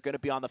players that are going to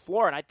be on the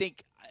floor. And I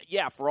think,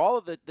 for all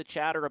of the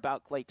chatter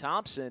about Klay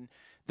Thompson,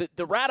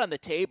 the rat on the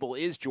table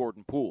is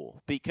Jordan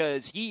Poole,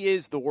 because he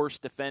is the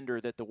worst defender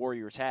that the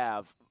Warriors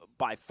have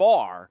by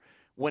far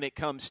when it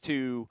comes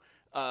to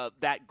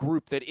that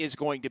group that is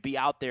going to be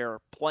out there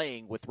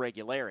playing with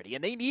regularity.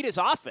 And they need his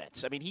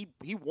offense. I mean,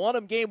 he won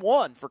them game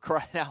one, for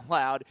crying out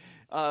loud,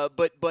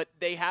 but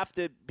they have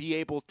to be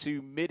able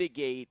to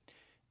mitigate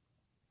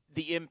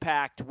the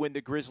impact when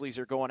the Grizzlies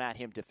are going at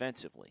him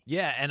defensively.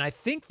 Yeah, and I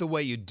think the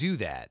way you do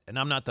that, and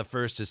I'm not the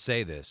first to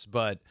say this,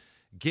 but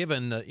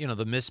given the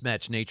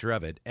mismatch nature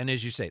of it, and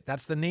as you say,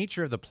 that's the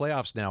nature of the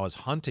playoffs now, is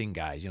hunting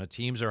guys.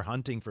 Teams are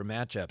hunting for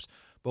matchups.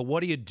 But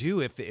what do you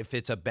do if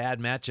it's a bad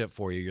matchup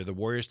for you? You're the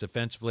Warriors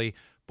defensively.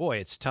 Boy,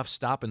 it's tough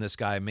stopping this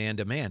guy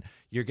man-to-man.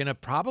 You're going to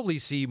probably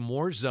see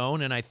more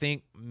zone, and I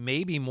think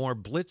maybe more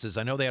blitzes.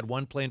 I know they had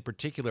one play in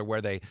particular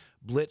where they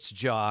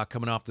blitzed Ja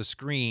coming off the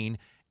screen,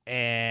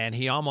 and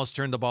he almost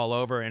turned the ball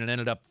over, and it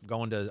ended up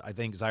going to, I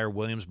think, Zaire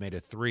Williams made a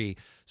three.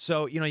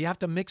 So, you have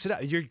to mix it up.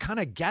 You're kind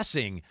of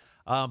guessing.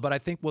 But I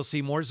think we'll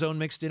see more zone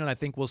mixed in, and I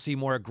think we'll see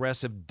more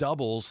aggressive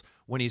doubles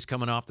when he's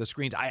coming off the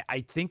screens.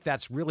 I think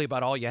that's really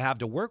about all you have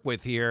to work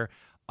with here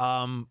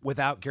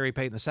without Gary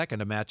Payton II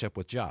to match up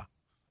with Ja.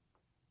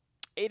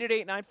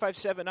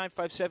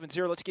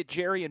 888-957-9570. Let's get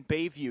Jerry in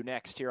Bayview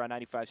next here on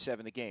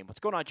 95.7 The Game. What's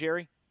going on,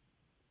 Jerry?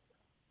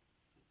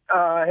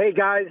 Hey,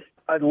 guys.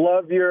 I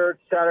love your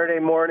Saturday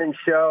morning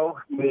show,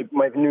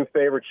 my new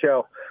favorite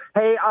show.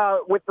 Hey,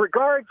 with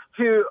regards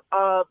to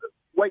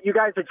what you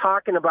guys are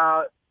talking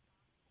about,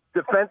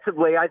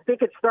 defensively, I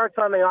think it starts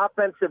on the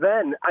offensive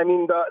end. I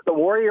mean, the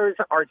Warriors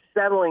are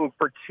settling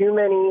for too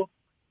many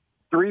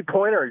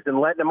three-pointers and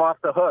letting them off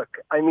the hook.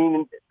 I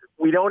mean,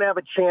 we don't have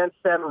a chance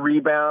at a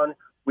rebound.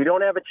 We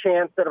don't have a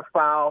chance at a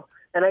foul.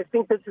 And I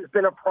think this has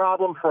been a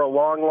problem for a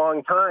long,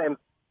 long time.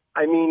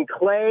 I mean,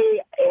 Klay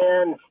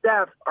and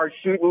Steph are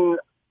shooting,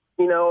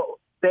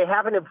 they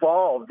haven't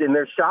evolved in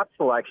their shot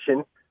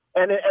selection.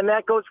 And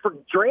that goes for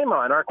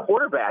Draymond, our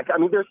quarterback. I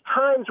mean, there's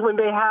times when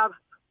they have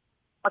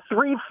a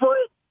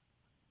 3-foot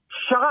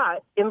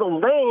shot in the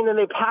lane and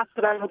they pass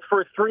it out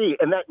for a three,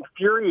 and that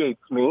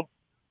infuriates me.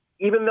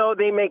 Even though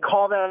they may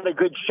call that a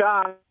good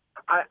shot,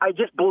 I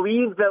just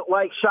believe that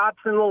shots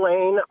in the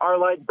lane are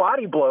like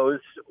body blows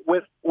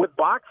with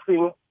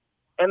boxing,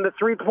 and the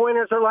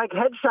three-pointers are like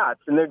headshots,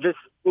 and they're just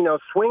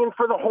swinging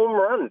for the home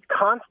run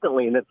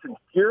constantly, and it's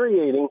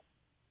infuriating.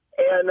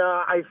 And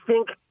I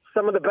think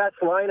some of the best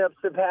lineups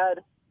have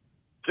had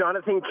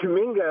Jonathan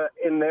Kuminga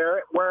in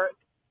there, where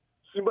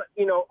he,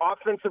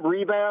 offensive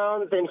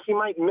rebounds, and he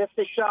might miss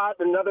a shot.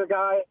 Another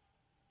guy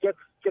gets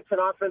an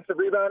offensive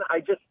rebound. I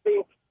just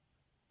think,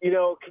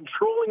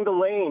 controlling the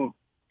lane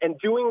and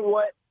doing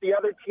what the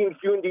other team's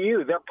doing to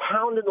you. They're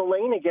pounding the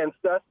lane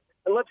against us,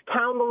 and let's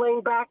pound the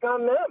lane back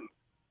on them.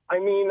 I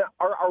mean,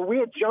 are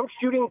we a jump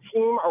shooting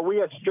team? Are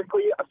we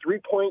strictly a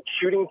three-point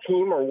shooting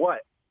team, or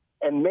what?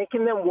 And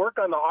making them work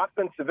on the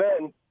offensive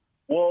end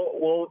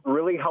will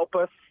really help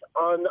us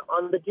on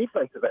the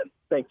defensive end.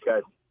 Thanks,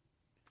 guys.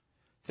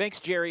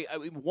 Thanks, Jerry. I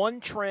mean, one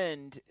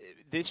trend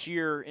this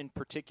year in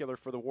particular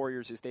for the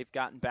Warriors is they've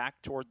gotten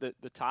back toward the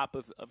top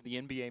of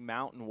the NBA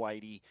mountain,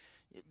 Whitey.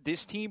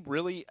 This team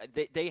really,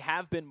 they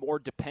have been more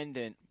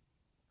dependent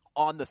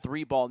on the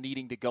three ball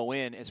needing to go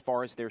in as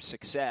far as their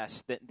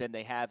success than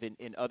they have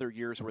in other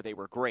years where they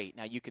were great.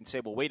 Now, you can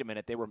say, well, wait a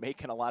minute, they were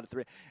making a lot of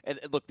three. And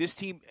look, this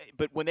team,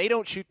 but when they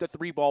don't shoot the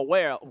three ball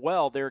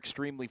well, they're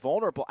extremely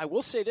vulnerable. I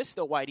will say this,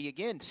 though, Whitey,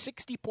 again,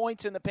 60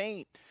 points in the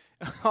paint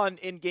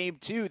in game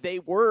two. They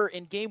were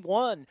in game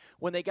one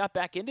when they got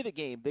back into the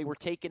game. They were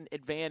taking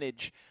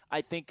advantage,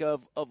 I think,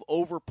 of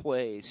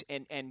overplays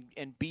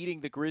and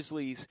beating the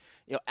Grizzlies,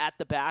 at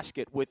the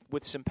basket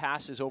with some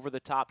passes over the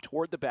top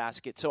toward the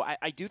basket. So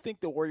I do think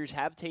the Warriors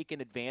have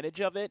taken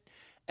advantage of it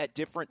at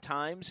different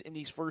times in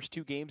these first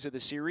two games of the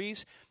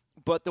series.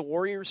 But the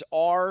Warriors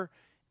are,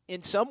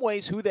 in some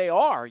ways, who they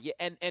are.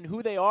 And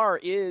who they are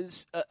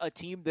is a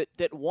team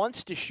that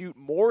wants to shoot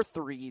more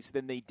threes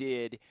than they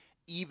did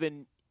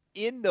even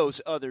in those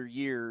other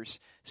years.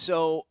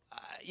 So,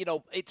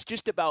 it's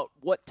just about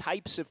what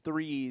types of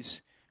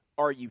threes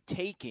are you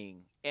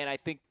taking. And I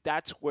think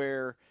that's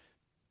where,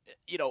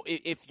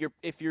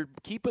 if you're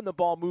keeping the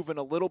ball moving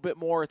a little bit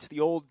more, it's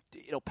the old,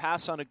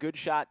 pass on a good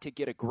shot to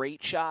get a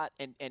great shot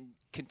and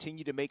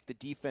continue to make the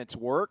defense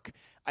work.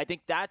 I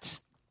think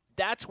that's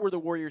where the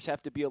Warriors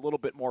have to be a little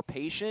bit more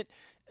patient.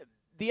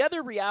 The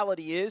other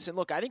reality is, and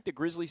look, I think the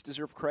Grizzlies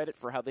deserve credit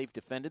for how they've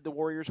defended the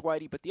Warriors,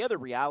 Whitey, but the other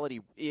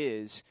reality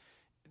is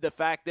the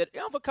fact that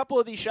if a couple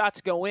of these shots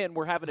go in,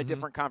 we're having a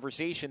different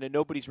conversation, and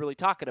nobody's really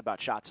talking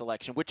about shot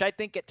selection, which I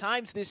think at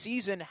times this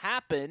season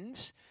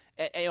happens,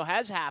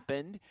 has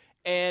happened.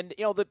 And,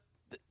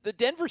 The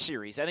Denver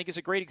series, I think, is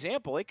a great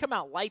example. They come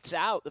out lights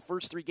out the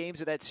first 3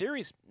 games of that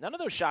series. None of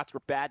those shots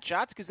were bad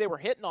shots because they were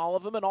hitting all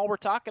of them, and all we're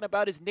talking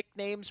about is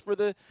nicknames for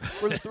the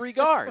 3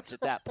 guards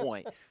at that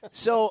point.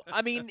 So,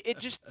 I mean,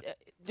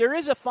 there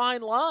is a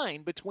fine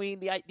line between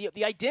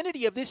the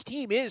identity of this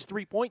team is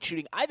three-point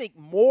shooting, I think,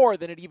 more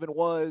than it even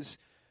was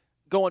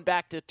going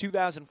back to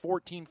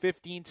 2014,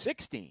 15,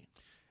 16.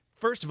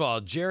 First of all,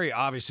 Jerry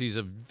obviously is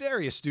a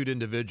very astute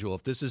individual.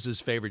 If this is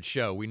his favorite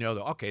show, we know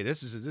that, okay,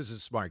 this is a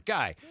smart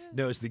guy,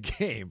 knows the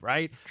game,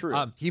 right?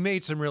 True. He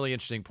made some really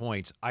interesting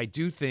points. I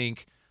do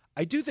think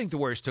the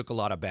Warriors took a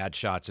lot of bad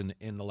shots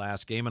in the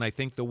last game, and I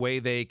think the way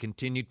they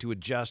continued to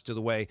adjust to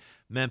the way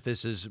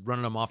Memphis is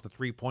running them off the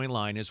three-point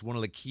line is one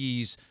of the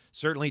keys,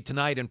 certainly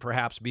tonight and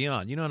perhaps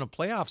beyond. You know, in a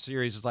playoff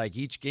series, it's like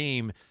each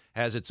game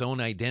has its own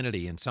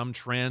identity, and some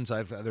trends,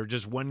 they're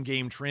just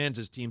one-game trends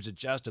as teams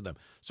adjust to them.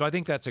 So I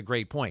think that's a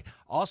great point.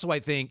 Also, I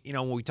think, you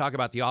know, when we talk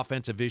about the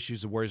offensive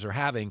issues the Warriors are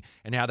having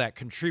and how that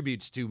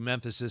contributes to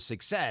Memphis's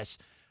success,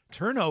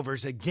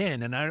 turnovers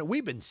again, and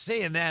we've been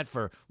saying that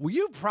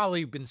you've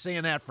probably been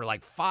saying that for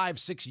like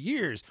 5-6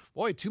 years.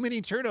 Boy, too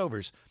many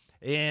turnovers.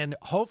 And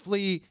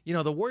hopefully, you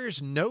know, the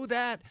Warriors know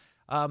that.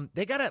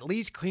 They got to at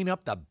least clean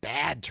up the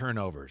bad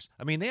turnovers.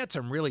 I mean, they had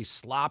some really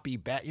sloppy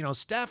bad, you know,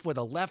 Steph with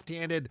a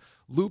left-handed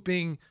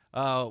looping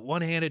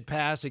one-handed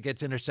pass that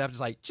gets intercepted. It's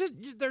like,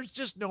 there's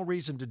just no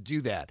reason to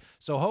do that.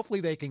 So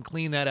hopefully they can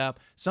clean that up.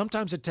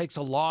 Sometimes it takes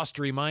a loss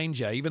to remind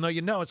you, even though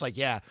you know it's like,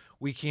 yeah,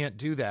 we can't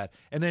do that.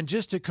 And then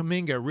just to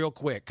Kuminga real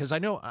quick, because I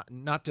know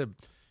not to,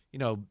 you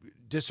know,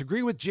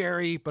 disagree with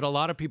Jerry, but a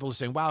lot of people are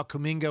saying, wow,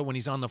 Kuminga, when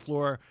he's on the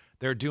floor,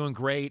 they're doing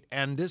great.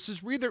 And this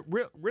is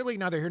really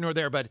neither here nor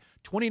there, but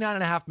 29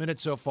 and a half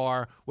minutes so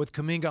far with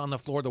Kuminga on the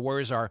floor. The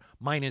Warriors are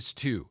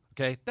 -2.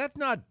 Okay, that's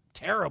not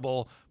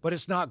terrible, but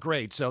it's not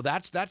great. So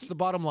that's the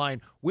bottom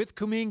line. With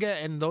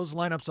Kuminga and those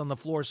lineups on the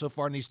floor so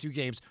far in these 2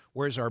 games,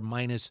 Warriors are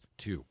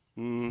 -2.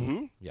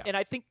 Mm-hmm. Yeah. And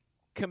I think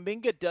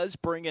Kuminga does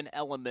bring an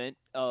element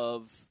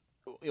of,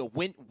 you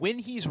know, when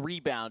he's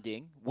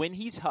rebounding, when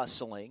he's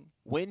hustling,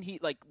 when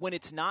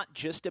it's not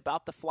just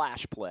about the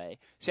flash play.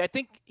 See, I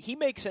think he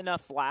makes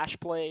enough flash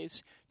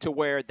plays to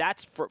where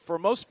that's for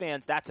most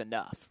fans, that's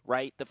enough,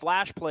 right? The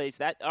flash plays,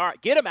 all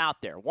right, get him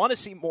out there. Want to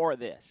see more of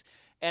this.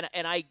 And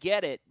I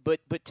get it, but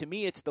to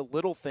me, it's the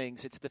little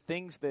things. It's the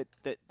things that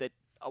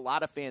a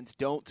lot of fans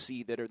don't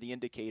see that are the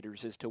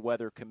indicators as to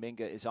whether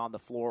Kuminga is on the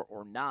floor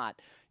or not.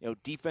 You know,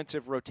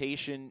 defensive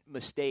rotation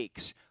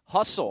mistakes,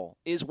 hustle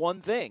is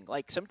one thing.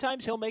 Like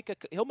sometimes he'll make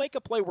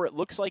a play where it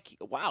looks like,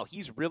 wow,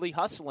 he's really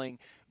hustling,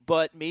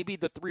 but maybe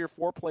the 3 or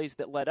 4 plays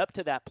that led up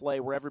to that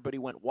play where everybody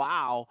went,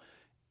 wow,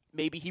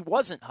 maybe he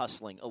wasn't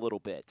hustling a little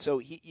bit.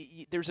 So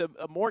there's a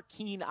more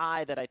keen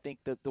eye that I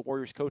think that the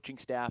Warriors coaching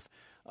staff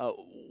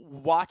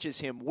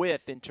watches him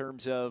with in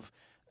terms of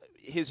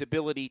his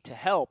ability to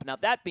help. Now,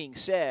 that being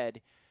said,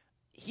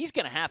 he's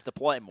going to have to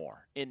play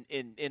more in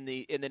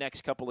the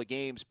next couple of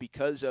games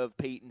because of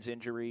Payton's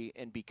injury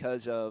and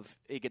because of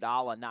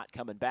Iguodala not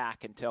coming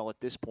back until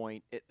at this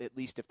point, at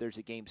least if there's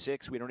a Game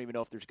 6. We don't even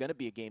know if there's going to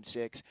be a Game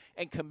 6.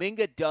 And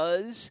Kuminga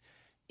does,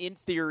 in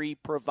theory,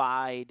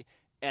 provide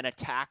an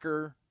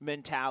attacker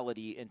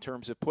mentality in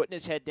terms of putting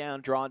his head down,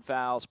 drawing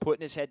fouls,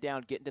 putting his head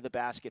down, getting to the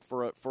basket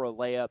for a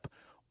layup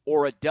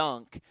or a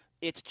dunk.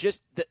 It's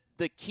just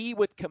the key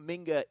with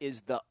Kuminga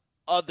is the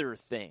other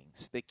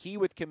things. The key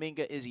with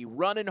Kuminga is he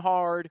running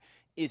hard?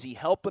 Is he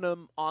helping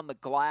him on the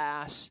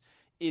glass?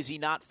 Is he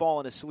not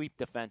falling asleep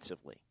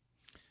defensively?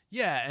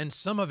 Yeah, and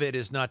some of it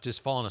is not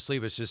just falling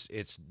asleep.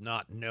 It's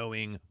not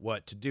knowing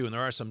what to do. And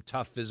there are some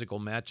tough physical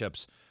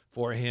matchups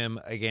for him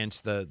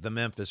against the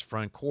Memphis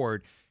front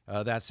court.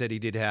 That said, he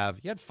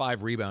had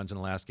 5 rebounds in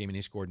the last game, and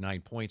he scored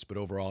 9 points. But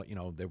overall, you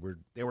know, they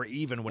were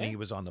even when he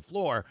was on the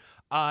floor.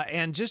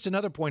 And just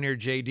another point here,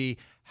 JD,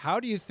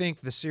 how do you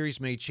think the series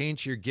may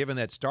change here, given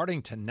that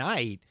starting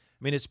tonight?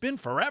 I mean, it's been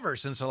forever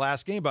since the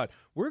last game, but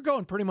we're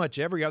going pretty much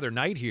every other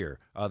night here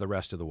the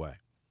rest of the way.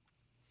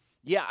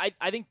 Yeah,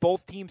 I think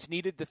both teams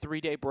needed the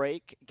 3-day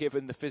break,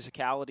 given the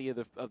physicality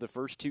of the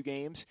first 2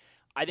 games.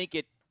 I think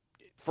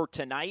for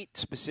tonight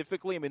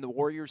specifically, I mean, the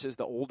Warriors is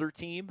the older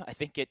team. I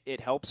think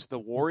it helps the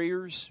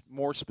Warriors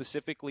more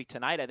specifically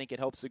tonight. I think it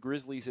helps the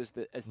Grizzlies as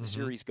the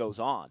series goes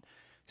on.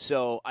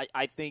 So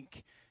I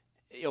think,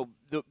 you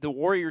know, the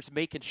Warriors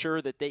making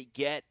sure that they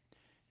get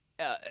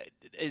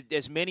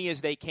as many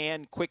as they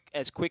can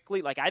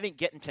quickly. Like I think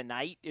getting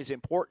tonight is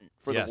important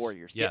for the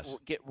Warriors. Yes.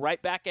 Get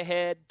right back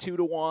ahead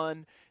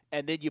 2-1.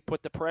 And then you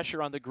put the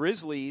pressure on the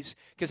Grizzlies,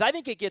 because I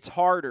think it gets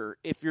harder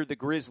if you're the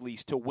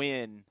Grizzlies to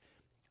win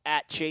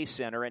at Chase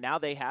Center. And now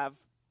they have,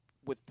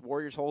 with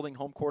Warriors holding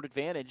home court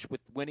advantage with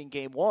winning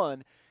Game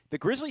 1, the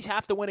Grizzlies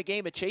have to win a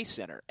game at Chase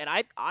Center. And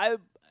I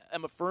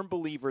am a firm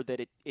believer that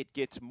it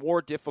gets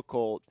more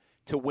difficult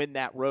to win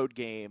that road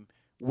game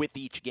with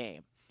each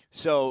game.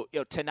 So,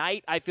 you know,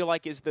 tonight I feel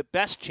like is the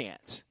best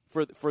chance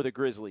for the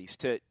Grizzlies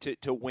to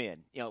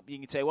win. You know, you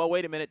can say, well,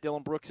 wait a minute,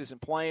 Dillon Brooks isn't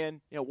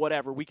playing, you know,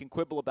 whatever. We can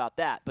quibble about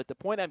that. But the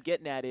point I'm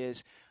getting at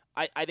is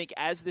I think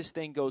as this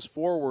thing goes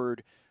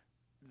forward,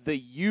 the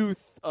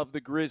youth of the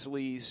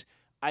Grizzlies,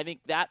 I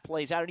think that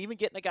plays out. And even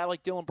getting a guy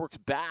like Dillon Brooks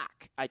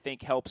back, I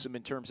think, helps him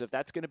in terms of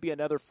that's going to be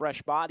another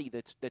fresh body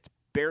that's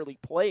barely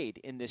played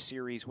in this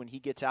series when he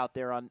gets out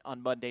there on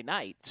Monday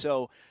night.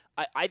 So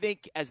I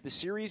think as the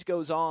series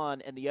goes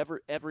on and the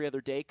every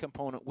other day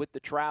component with the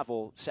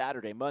travel,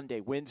 Saturday,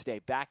 Monday, Wednesday,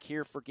 back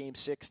here for Game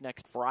 6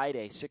 next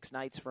Friday, 6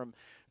 nights from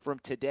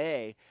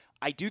today,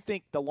 I do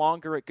think the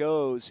longer it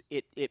goes,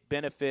 it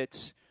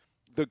benefits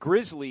the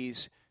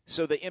Grizzlies.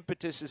 So the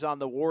impetus is on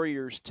the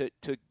Warriors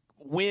to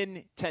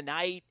win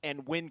tonight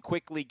and win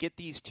quickly, get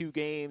these 2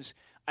 games.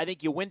 I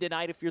think you win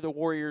tonight if you're the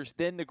Warriors.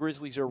 Then the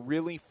Grizzlies are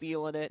really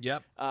feeling it.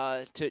 Yep.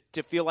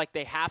 To feel like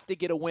they have to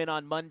get a win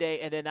on Monday,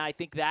 and then I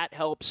think that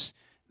helps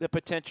the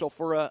potential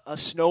for a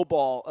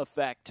snowball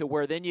effect to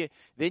where then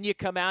you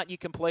come out and you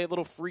can play a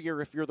little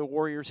freer if you're the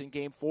Warriors in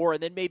Game 4,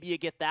 and then maybe you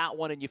get that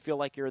one and you feel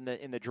like you're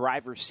in the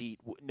driver's seat,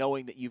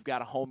 knowing that you've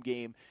got a home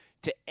game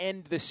to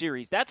end the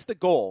series. That's the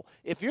goal.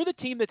 If you're the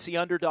team that's the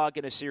underdog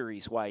in a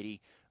series, Whitey,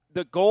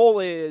 the goal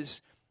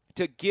is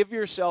to give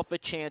yourself a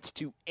chance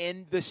to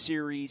end the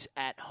series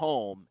at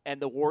home,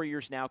 and the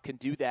Warriors now can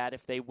do that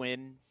if they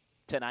win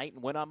tonight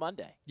and win on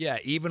Monday. Yeah,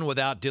 even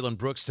without Dillon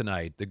Brooks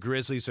tonight, the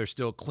Grizzlies are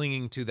still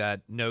clinging to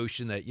that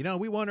notion that,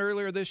 we won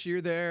earlier this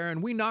year there,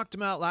 and we knocked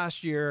them out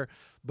last year.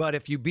 But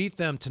if you beat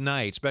them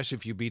tonight, especially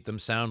if you beat them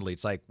soundly,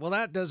 it's like, well,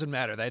 that doesn't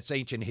matter. That's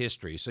ancient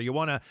history. So you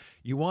want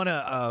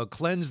to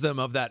cleanse them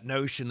of that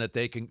notion that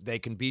they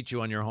can beat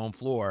you on your home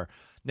floor.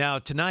 Now,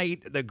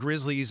 tonight, the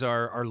Grizzlies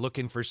are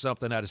looking for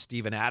something out of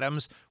Steven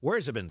Adams.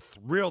 Warriors have been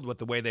thrilled with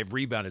the way they've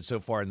rebounded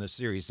so far in this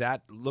series.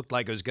 That looked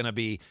like it was going to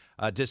be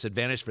a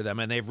disadvantage for them,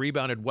 and they've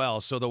rebounded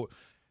well. So the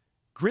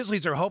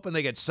Grizzlies are hoping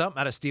they get something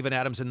out of Steven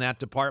Adams in that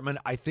department.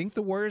 I think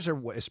the Warriors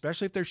are,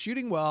 especially if they're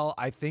shooting well,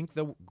 I think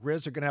the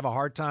Grizz are going to have a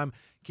hard time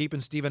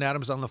keeping Steven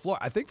Adams on the floor.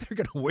 I think they're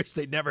going to wish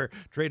they'd never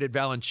traded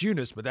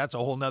Valanciunas, but that's a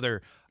whole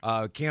nother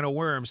can of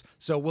worms.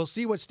 So we'll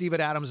see what Steven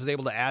Adams is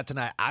able to add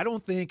tonight. I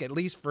don't think, at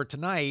least for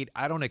tonight,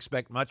 I don't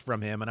expect much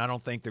from him, and I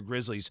don't think the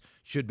Grizzlies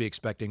should be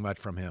expecting much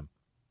from him.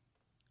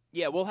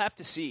 Yeah, we'll have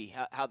to see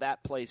how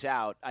that plays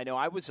out. I know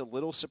I was a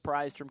little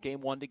surprised from Game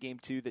 1 to Game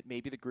 2 that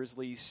maybe the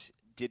Grizzlies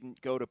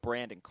didn't go to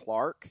Brandon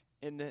Clark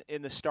in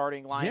the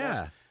starting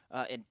lineup,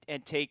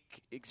 and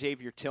take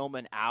Xavier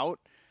Tillman out.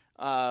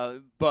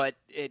 But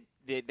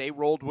they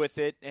rolled with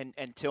it,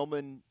 and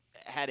Tillman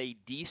had a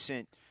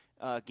decent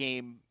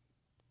Game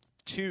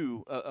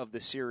 2 of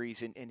the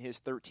series in his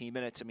 13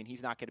 minutes. I mean,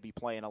 he's not going to be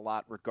playing a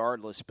lot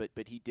regardless, but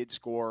he did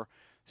score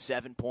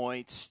 7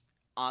 points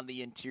on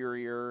the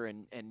interior,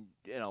 and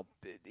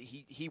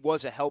he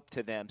was a help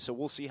to them. So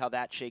we'll see how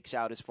that shakes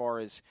out as far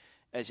as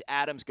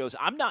Adams goes.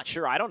 I'm not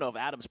sure. I don't know if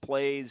Adams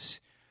plays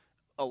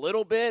a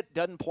little bit,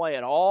 doesn't play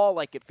at all.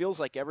 Like, it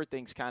feels like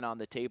everything's kind of on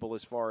the table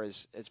as far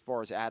as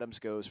Adams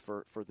goes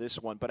for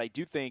this one. But I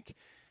do think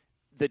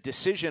the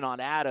decision on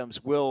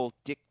Adams will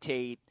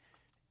dictate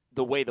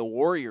the way the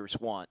Warriors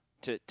want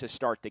to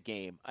start the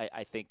game,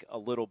 I think, a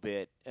little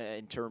bit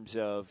in terms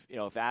of,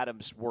 if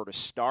Adams were to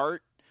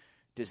start,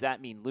 does that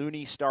mean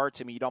Looney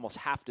starts? I mean, you'd almost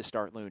have to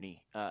start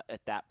Looney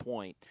at that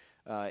point.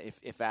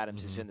 If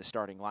Adams is in the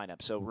starting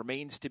lineup. So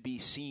remains to be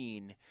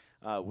seen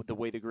with the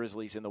way the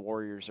Grizzlies and the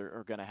Warriors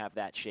are going to have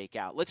that shake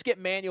out. Let's get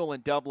Manuel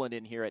in Dublin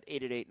in here at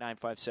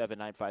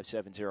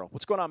 888-957-9570.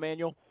 What's going on,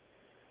 Manuel?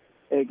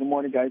 Hey, good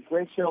morning, guys.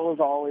 Great show as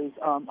always.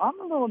 I'm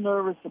a little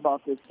nervous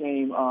about this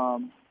game.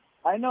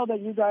 I know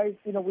that you guys,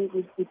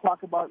 we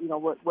talk about,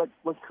 what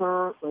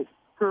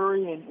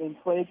Curry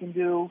and Clay can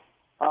do.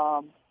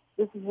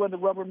 This is where the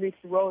rubber meets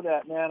the road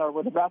at, man, or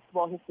where the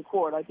basketball hits the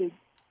court. I think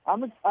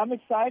I'm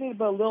excited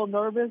but a little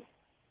nervous.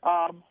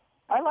 I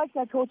like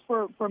that coach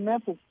for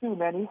Memphis too,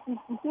 man. He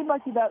seemed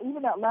like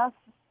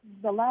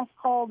the last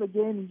call of the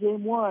game in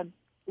Game 1,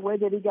 the way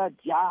that he got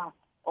Ja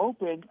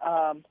open.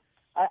 I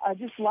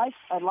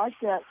like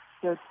that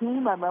their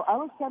team. I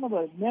was kind of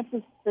a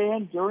Memphis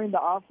fan during the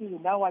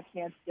offseason. Now I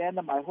can't stand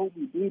them. I hope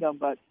we beat them.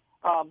 But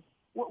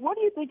what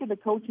do you think of the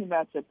coaching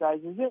matchup, guys?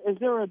 Is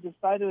there a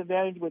decided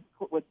advantage with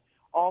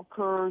all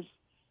Kerr's,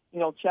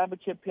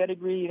 championship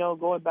pedigree,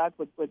 going back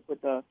with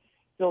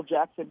Phil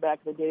Jackson back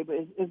in the day. But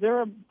is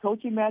there a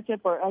coaching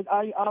matchup? Or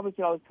I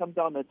obviously always come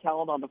down to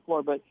talent on the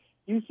floor, but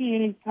do you see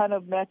any kind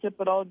of matchup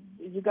at all?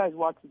 You guys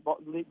watch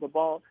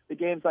the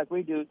games like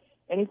we do.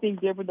 Anything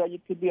different that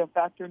could be a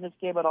factor in this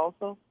game at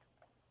also?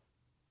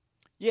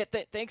 Yeah,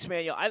 thanks,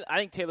 Manuel. I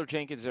think Taylor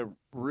Jenkins is a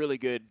really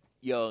good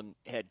young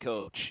head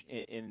coach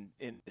in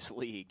this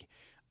league.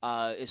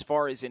 As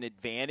far as an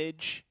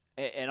advantage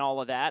and all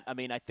of that, I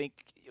mean, I think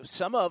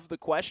some of the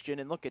question,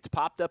 and look, it's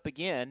popped up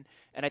again,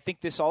 and I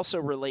think this also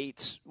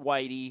relates,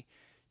 Whitey,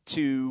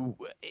 to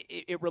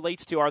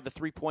are the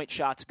 3-point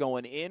shots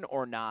going in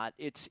or not?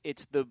 It's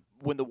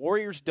when the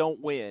Warriors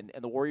don't win,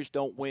 and the Warriors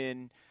don't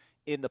win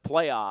in the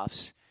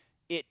playoffs,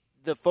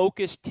 the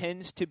focus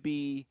tends to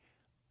be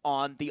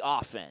on the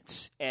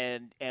offense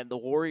and the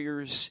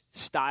Warriors'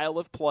 style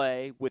of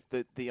play with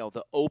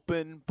the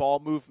open ball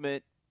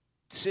movement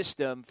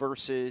system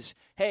versus,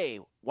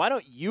 hey, why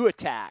don't you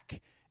attack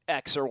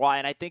X or Y?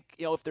 And I think,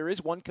 if there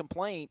is one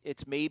complaint,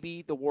 it's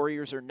maybe the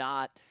Warriors are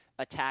not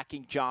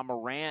attacking Ja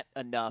Morant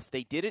enough.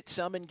 They did it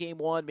some in Game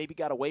 1, maybe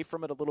got away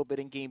from it a little bit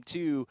in Game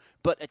 2,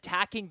 but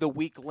attacking the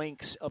weak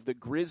links of the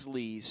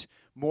Grizzlies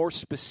more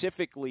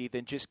specifically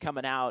than just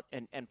coming out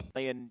and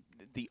playing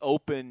the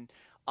open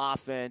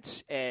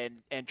offense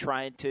and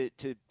trying to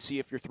see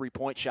if your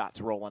three-point shot's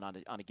rolling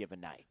on a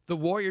given night. The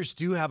Warriors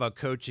do have a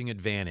coaching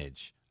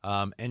advantage,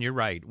 and you're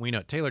right. We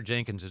know Taylor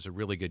Jenkins is a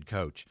really good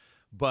coach,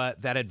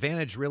 but that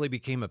advantage really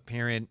became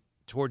apparent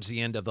towards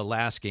the end of the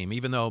last game,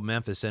 even though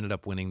Memphis ended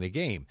up winning the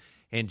game.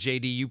 And,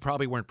 JD, you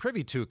probably weren't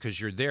privy to it because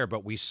you're there,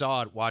 but we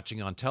saw it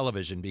watching on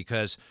television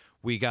because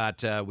we got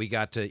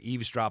to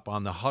eavesdrop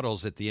on the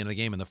huddles at the end of the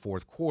game in the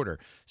fourth quarter.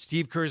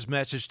 Steve Kerr's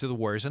message to the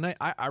Warriors, and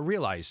I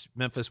realize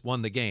Memphis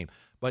won the game,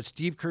 but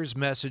Steve Kerr's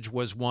message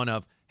was one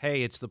of,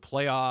 hey, it's the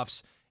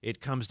playoffs.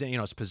 It comes down,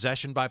 it's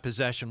possession by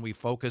possession. We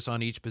focus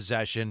on each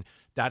possession.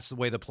 That's the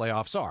way the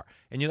playoffs are.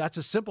 And, that's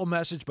a simple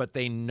message, but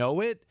they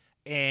know it.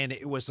 And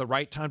it was the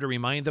right time to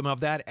remind them of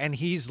that, and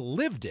he's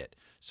lived it.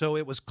 So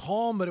it was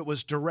calm, but it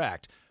was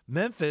direct.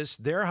 Memphis,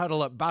 their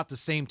huddle about the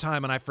same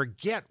time, and I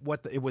forget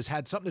what it was,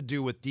 had something to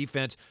do with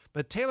defense,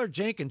 but Taylor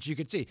Jenkins, you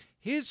could see,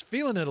 he's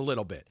feeling it a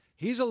little bit.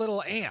 He's a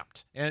little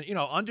amped and,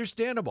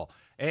 understandable.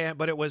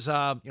 But it was,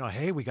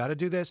 hey, we got to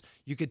do this.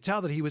 You could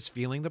tell that he was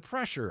feeling the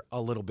pressure a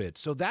little bit.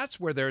 So that's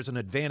where there's an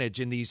advantage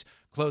in these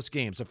close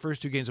games. The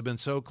first two games have been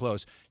so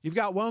close. You've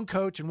got one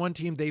coach and one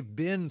team, they've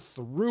been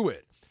through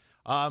it.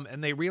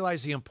 And they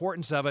realize the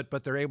importance of it,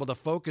 but they're able to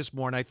focus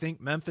more. And I think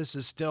Memphis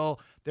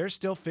they're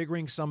still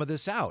figuring some of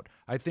this out.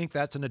 I think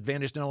that's an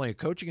advantage, not only a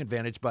coaching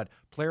advantage, but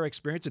player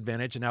experience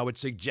advantage. And I would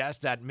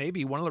suggest that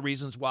maybe one of the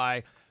reasons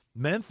why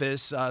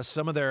Memphis,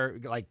 some of their,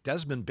 like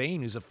Desmond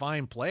Bane, who's a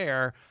fine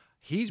player,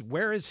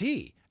 where is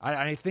he?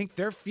 I think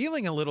they're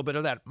feeling a little bit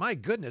of that. My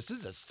goodness, this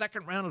is a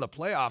second round of the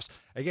playoffs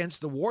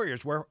against the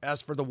Warriors,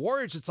 whereas for the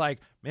Warriors, it's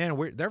like,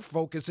 man, they're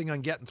focusing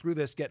on getting through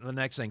this, getting to the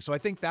next thing. So I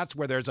think that's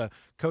where there's a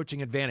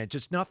coaching advantage.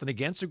 It's nothing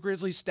against the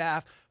Grizzlies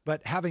staff,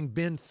 but having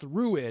been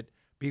through it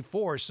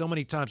before so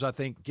many times, I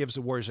think gives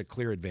the Warriors a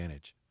clear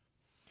advantage.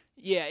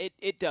 Yeah,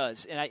 it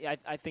does, and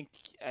I think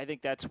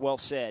that's well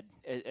said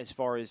as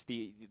far as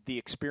the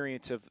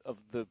experience of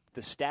the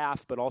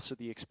staff, but also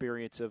the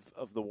experience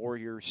of the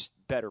Warriors'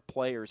 better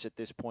players at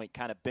this point,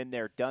 kind of been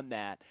there, done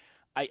that.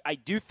 I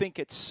do think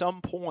at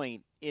some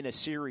point in a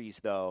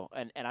series, though,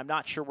 and I'm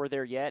not sure we're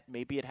there yet.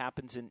 Maybe it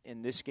happens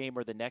in this game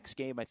or the next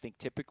game. I think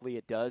typically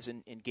it does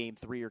in Game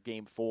 3 or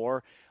Game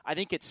 4. I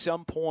think at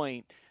some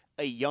point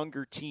a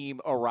younger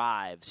team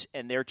arrives,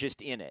 and they're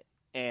just in it.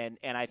 And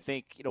I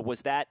think,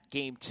 was that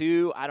Game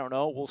 2? I don't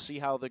know. We'll see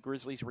how the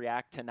Grizzlies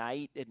react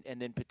tonight and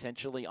then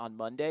potentially on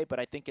Monday. But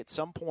I think at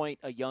some point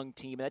a young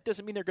team, and that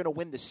doesn't mean they're going to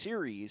win the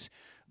series,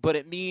 but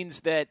it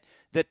means that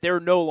they're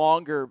no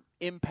longer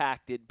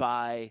impacted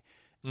by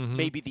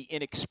maybe the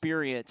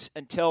inexperience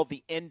until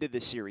the end of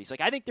the series.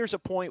 Like, I think there's a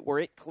point where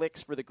it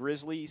clicks for the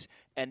Grizzlies,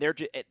 and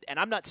and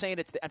I'm not saying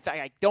in fact,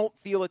 I don't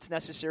feel it's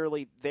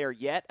necessarily there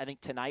yet. I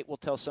think tonight will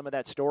tell some of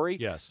that story.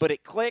 Yes. But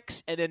it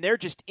clicks, and then they're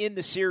just in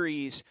the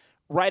series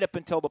right up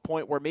until the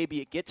point where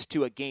maybe it gets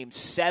to a Game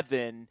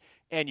 7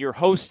 and you're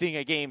hosting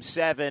a Game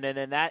 7, and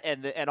then that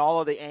and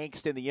all of the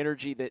angst and the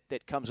energy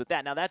that comes with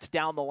that. Now that's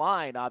down the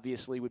line,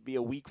 obviously, would be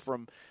a week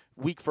from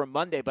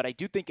Monday, but I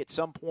do think at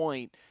some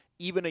point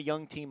even a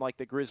young team like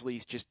the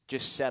Grizzlies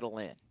just settle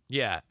in.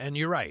 Yeah, and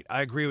you're right.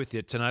 I agree with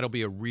you. Tonight will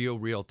be a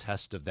real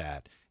test of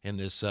that in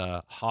this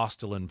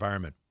hostile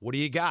environment. What do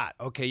you got?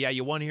 Okay, yeah,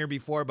 you won here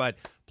before, but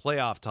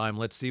playoff time.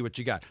 Let's see what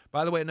you got.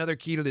 By the way, another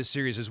key to this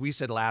series, as we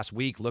said last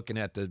week, looking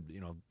at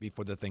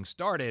before the thing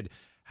started,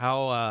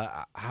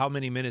 how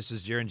many minutes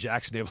is Jaren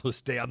Jackson able to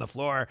stay on the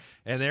floor?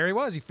 And there he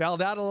was. He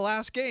fouled out of the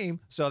last game.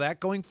 So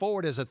that going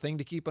forward is a thing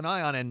to keep an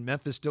eye on. And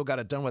Memphis still got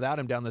it done without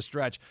him down the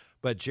stretch.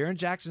 But Jaren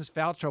Jackson's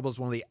foul trouble is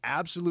one of the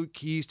absolute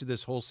keys to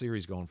this whole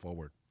series going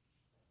forward.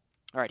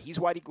 All right, he's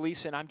Whitey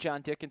Gleason. I'm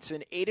John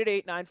Dickinson.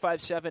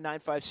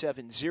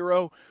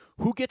 888-957-9570.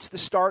 Who gets the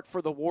start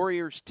for the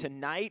Warriors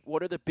tonight?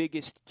 What are the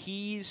biggest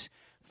keys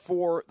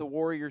for the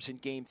Warriors in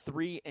Game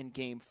 3 and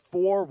Game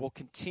 4? We'll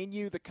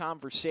continue the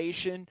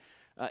conversation.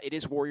 It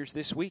is Warriors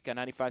This Week on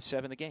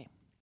 95.7 The Game.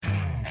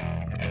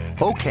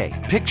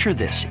 Okay, picture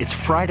this. It's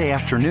Friday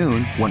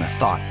afternoon when a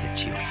thought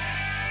hits you.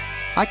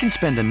 I can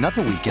spend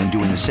another weekend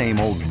doing the same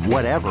old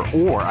whatever,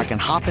 or I can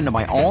hop into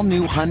my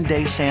all-new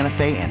Hyundai Santa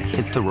Fe and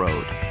hit the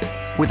road.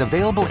 With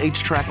available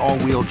H-Track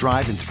all-wheel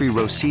drive and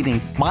 3-row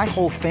seating, my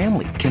whole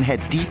family can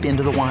head deep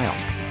into the wild.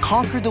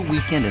 Conquer the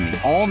weekend in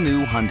the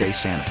all-new Hyundai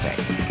Santa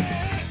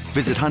Fe.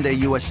 Visit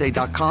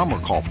HyundaiUSA.com or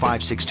call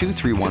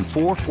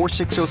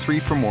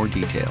 562-314-4603 for more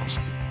details.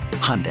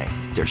 Hyundai,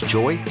 there's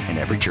joy in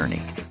every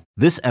journey.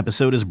 This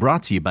episode is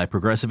brought to you by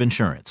Progressive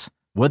Insurance.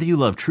 Whether you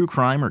love true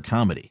crime or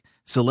comedy,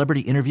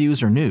 celebrity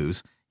interviews or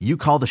news, you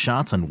call the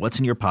shots on what's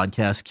in your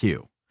podcast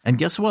queue. And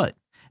guess what?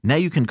 Now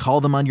you can call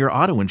them on your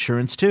auto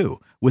insurance too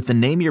with the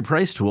Name Your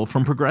Price tool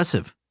from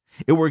Progressive.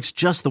 It works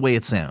just the way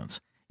it sounds.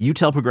 You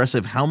tell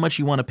Progressive how much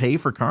you want to pay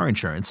for car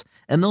insurance,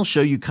 and they'll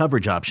show you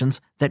coverage options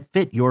that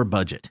fit your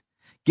budget.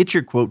 Get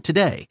your quote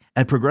today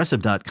at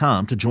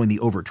Progressive.com to join the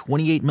over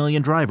 28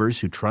 million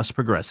drivers who trust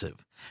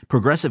Progressive.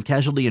 Progressive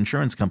Casualty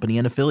Insurance Company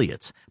and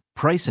Affiliates.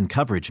 Price and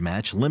coverage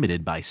match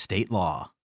limited by state law.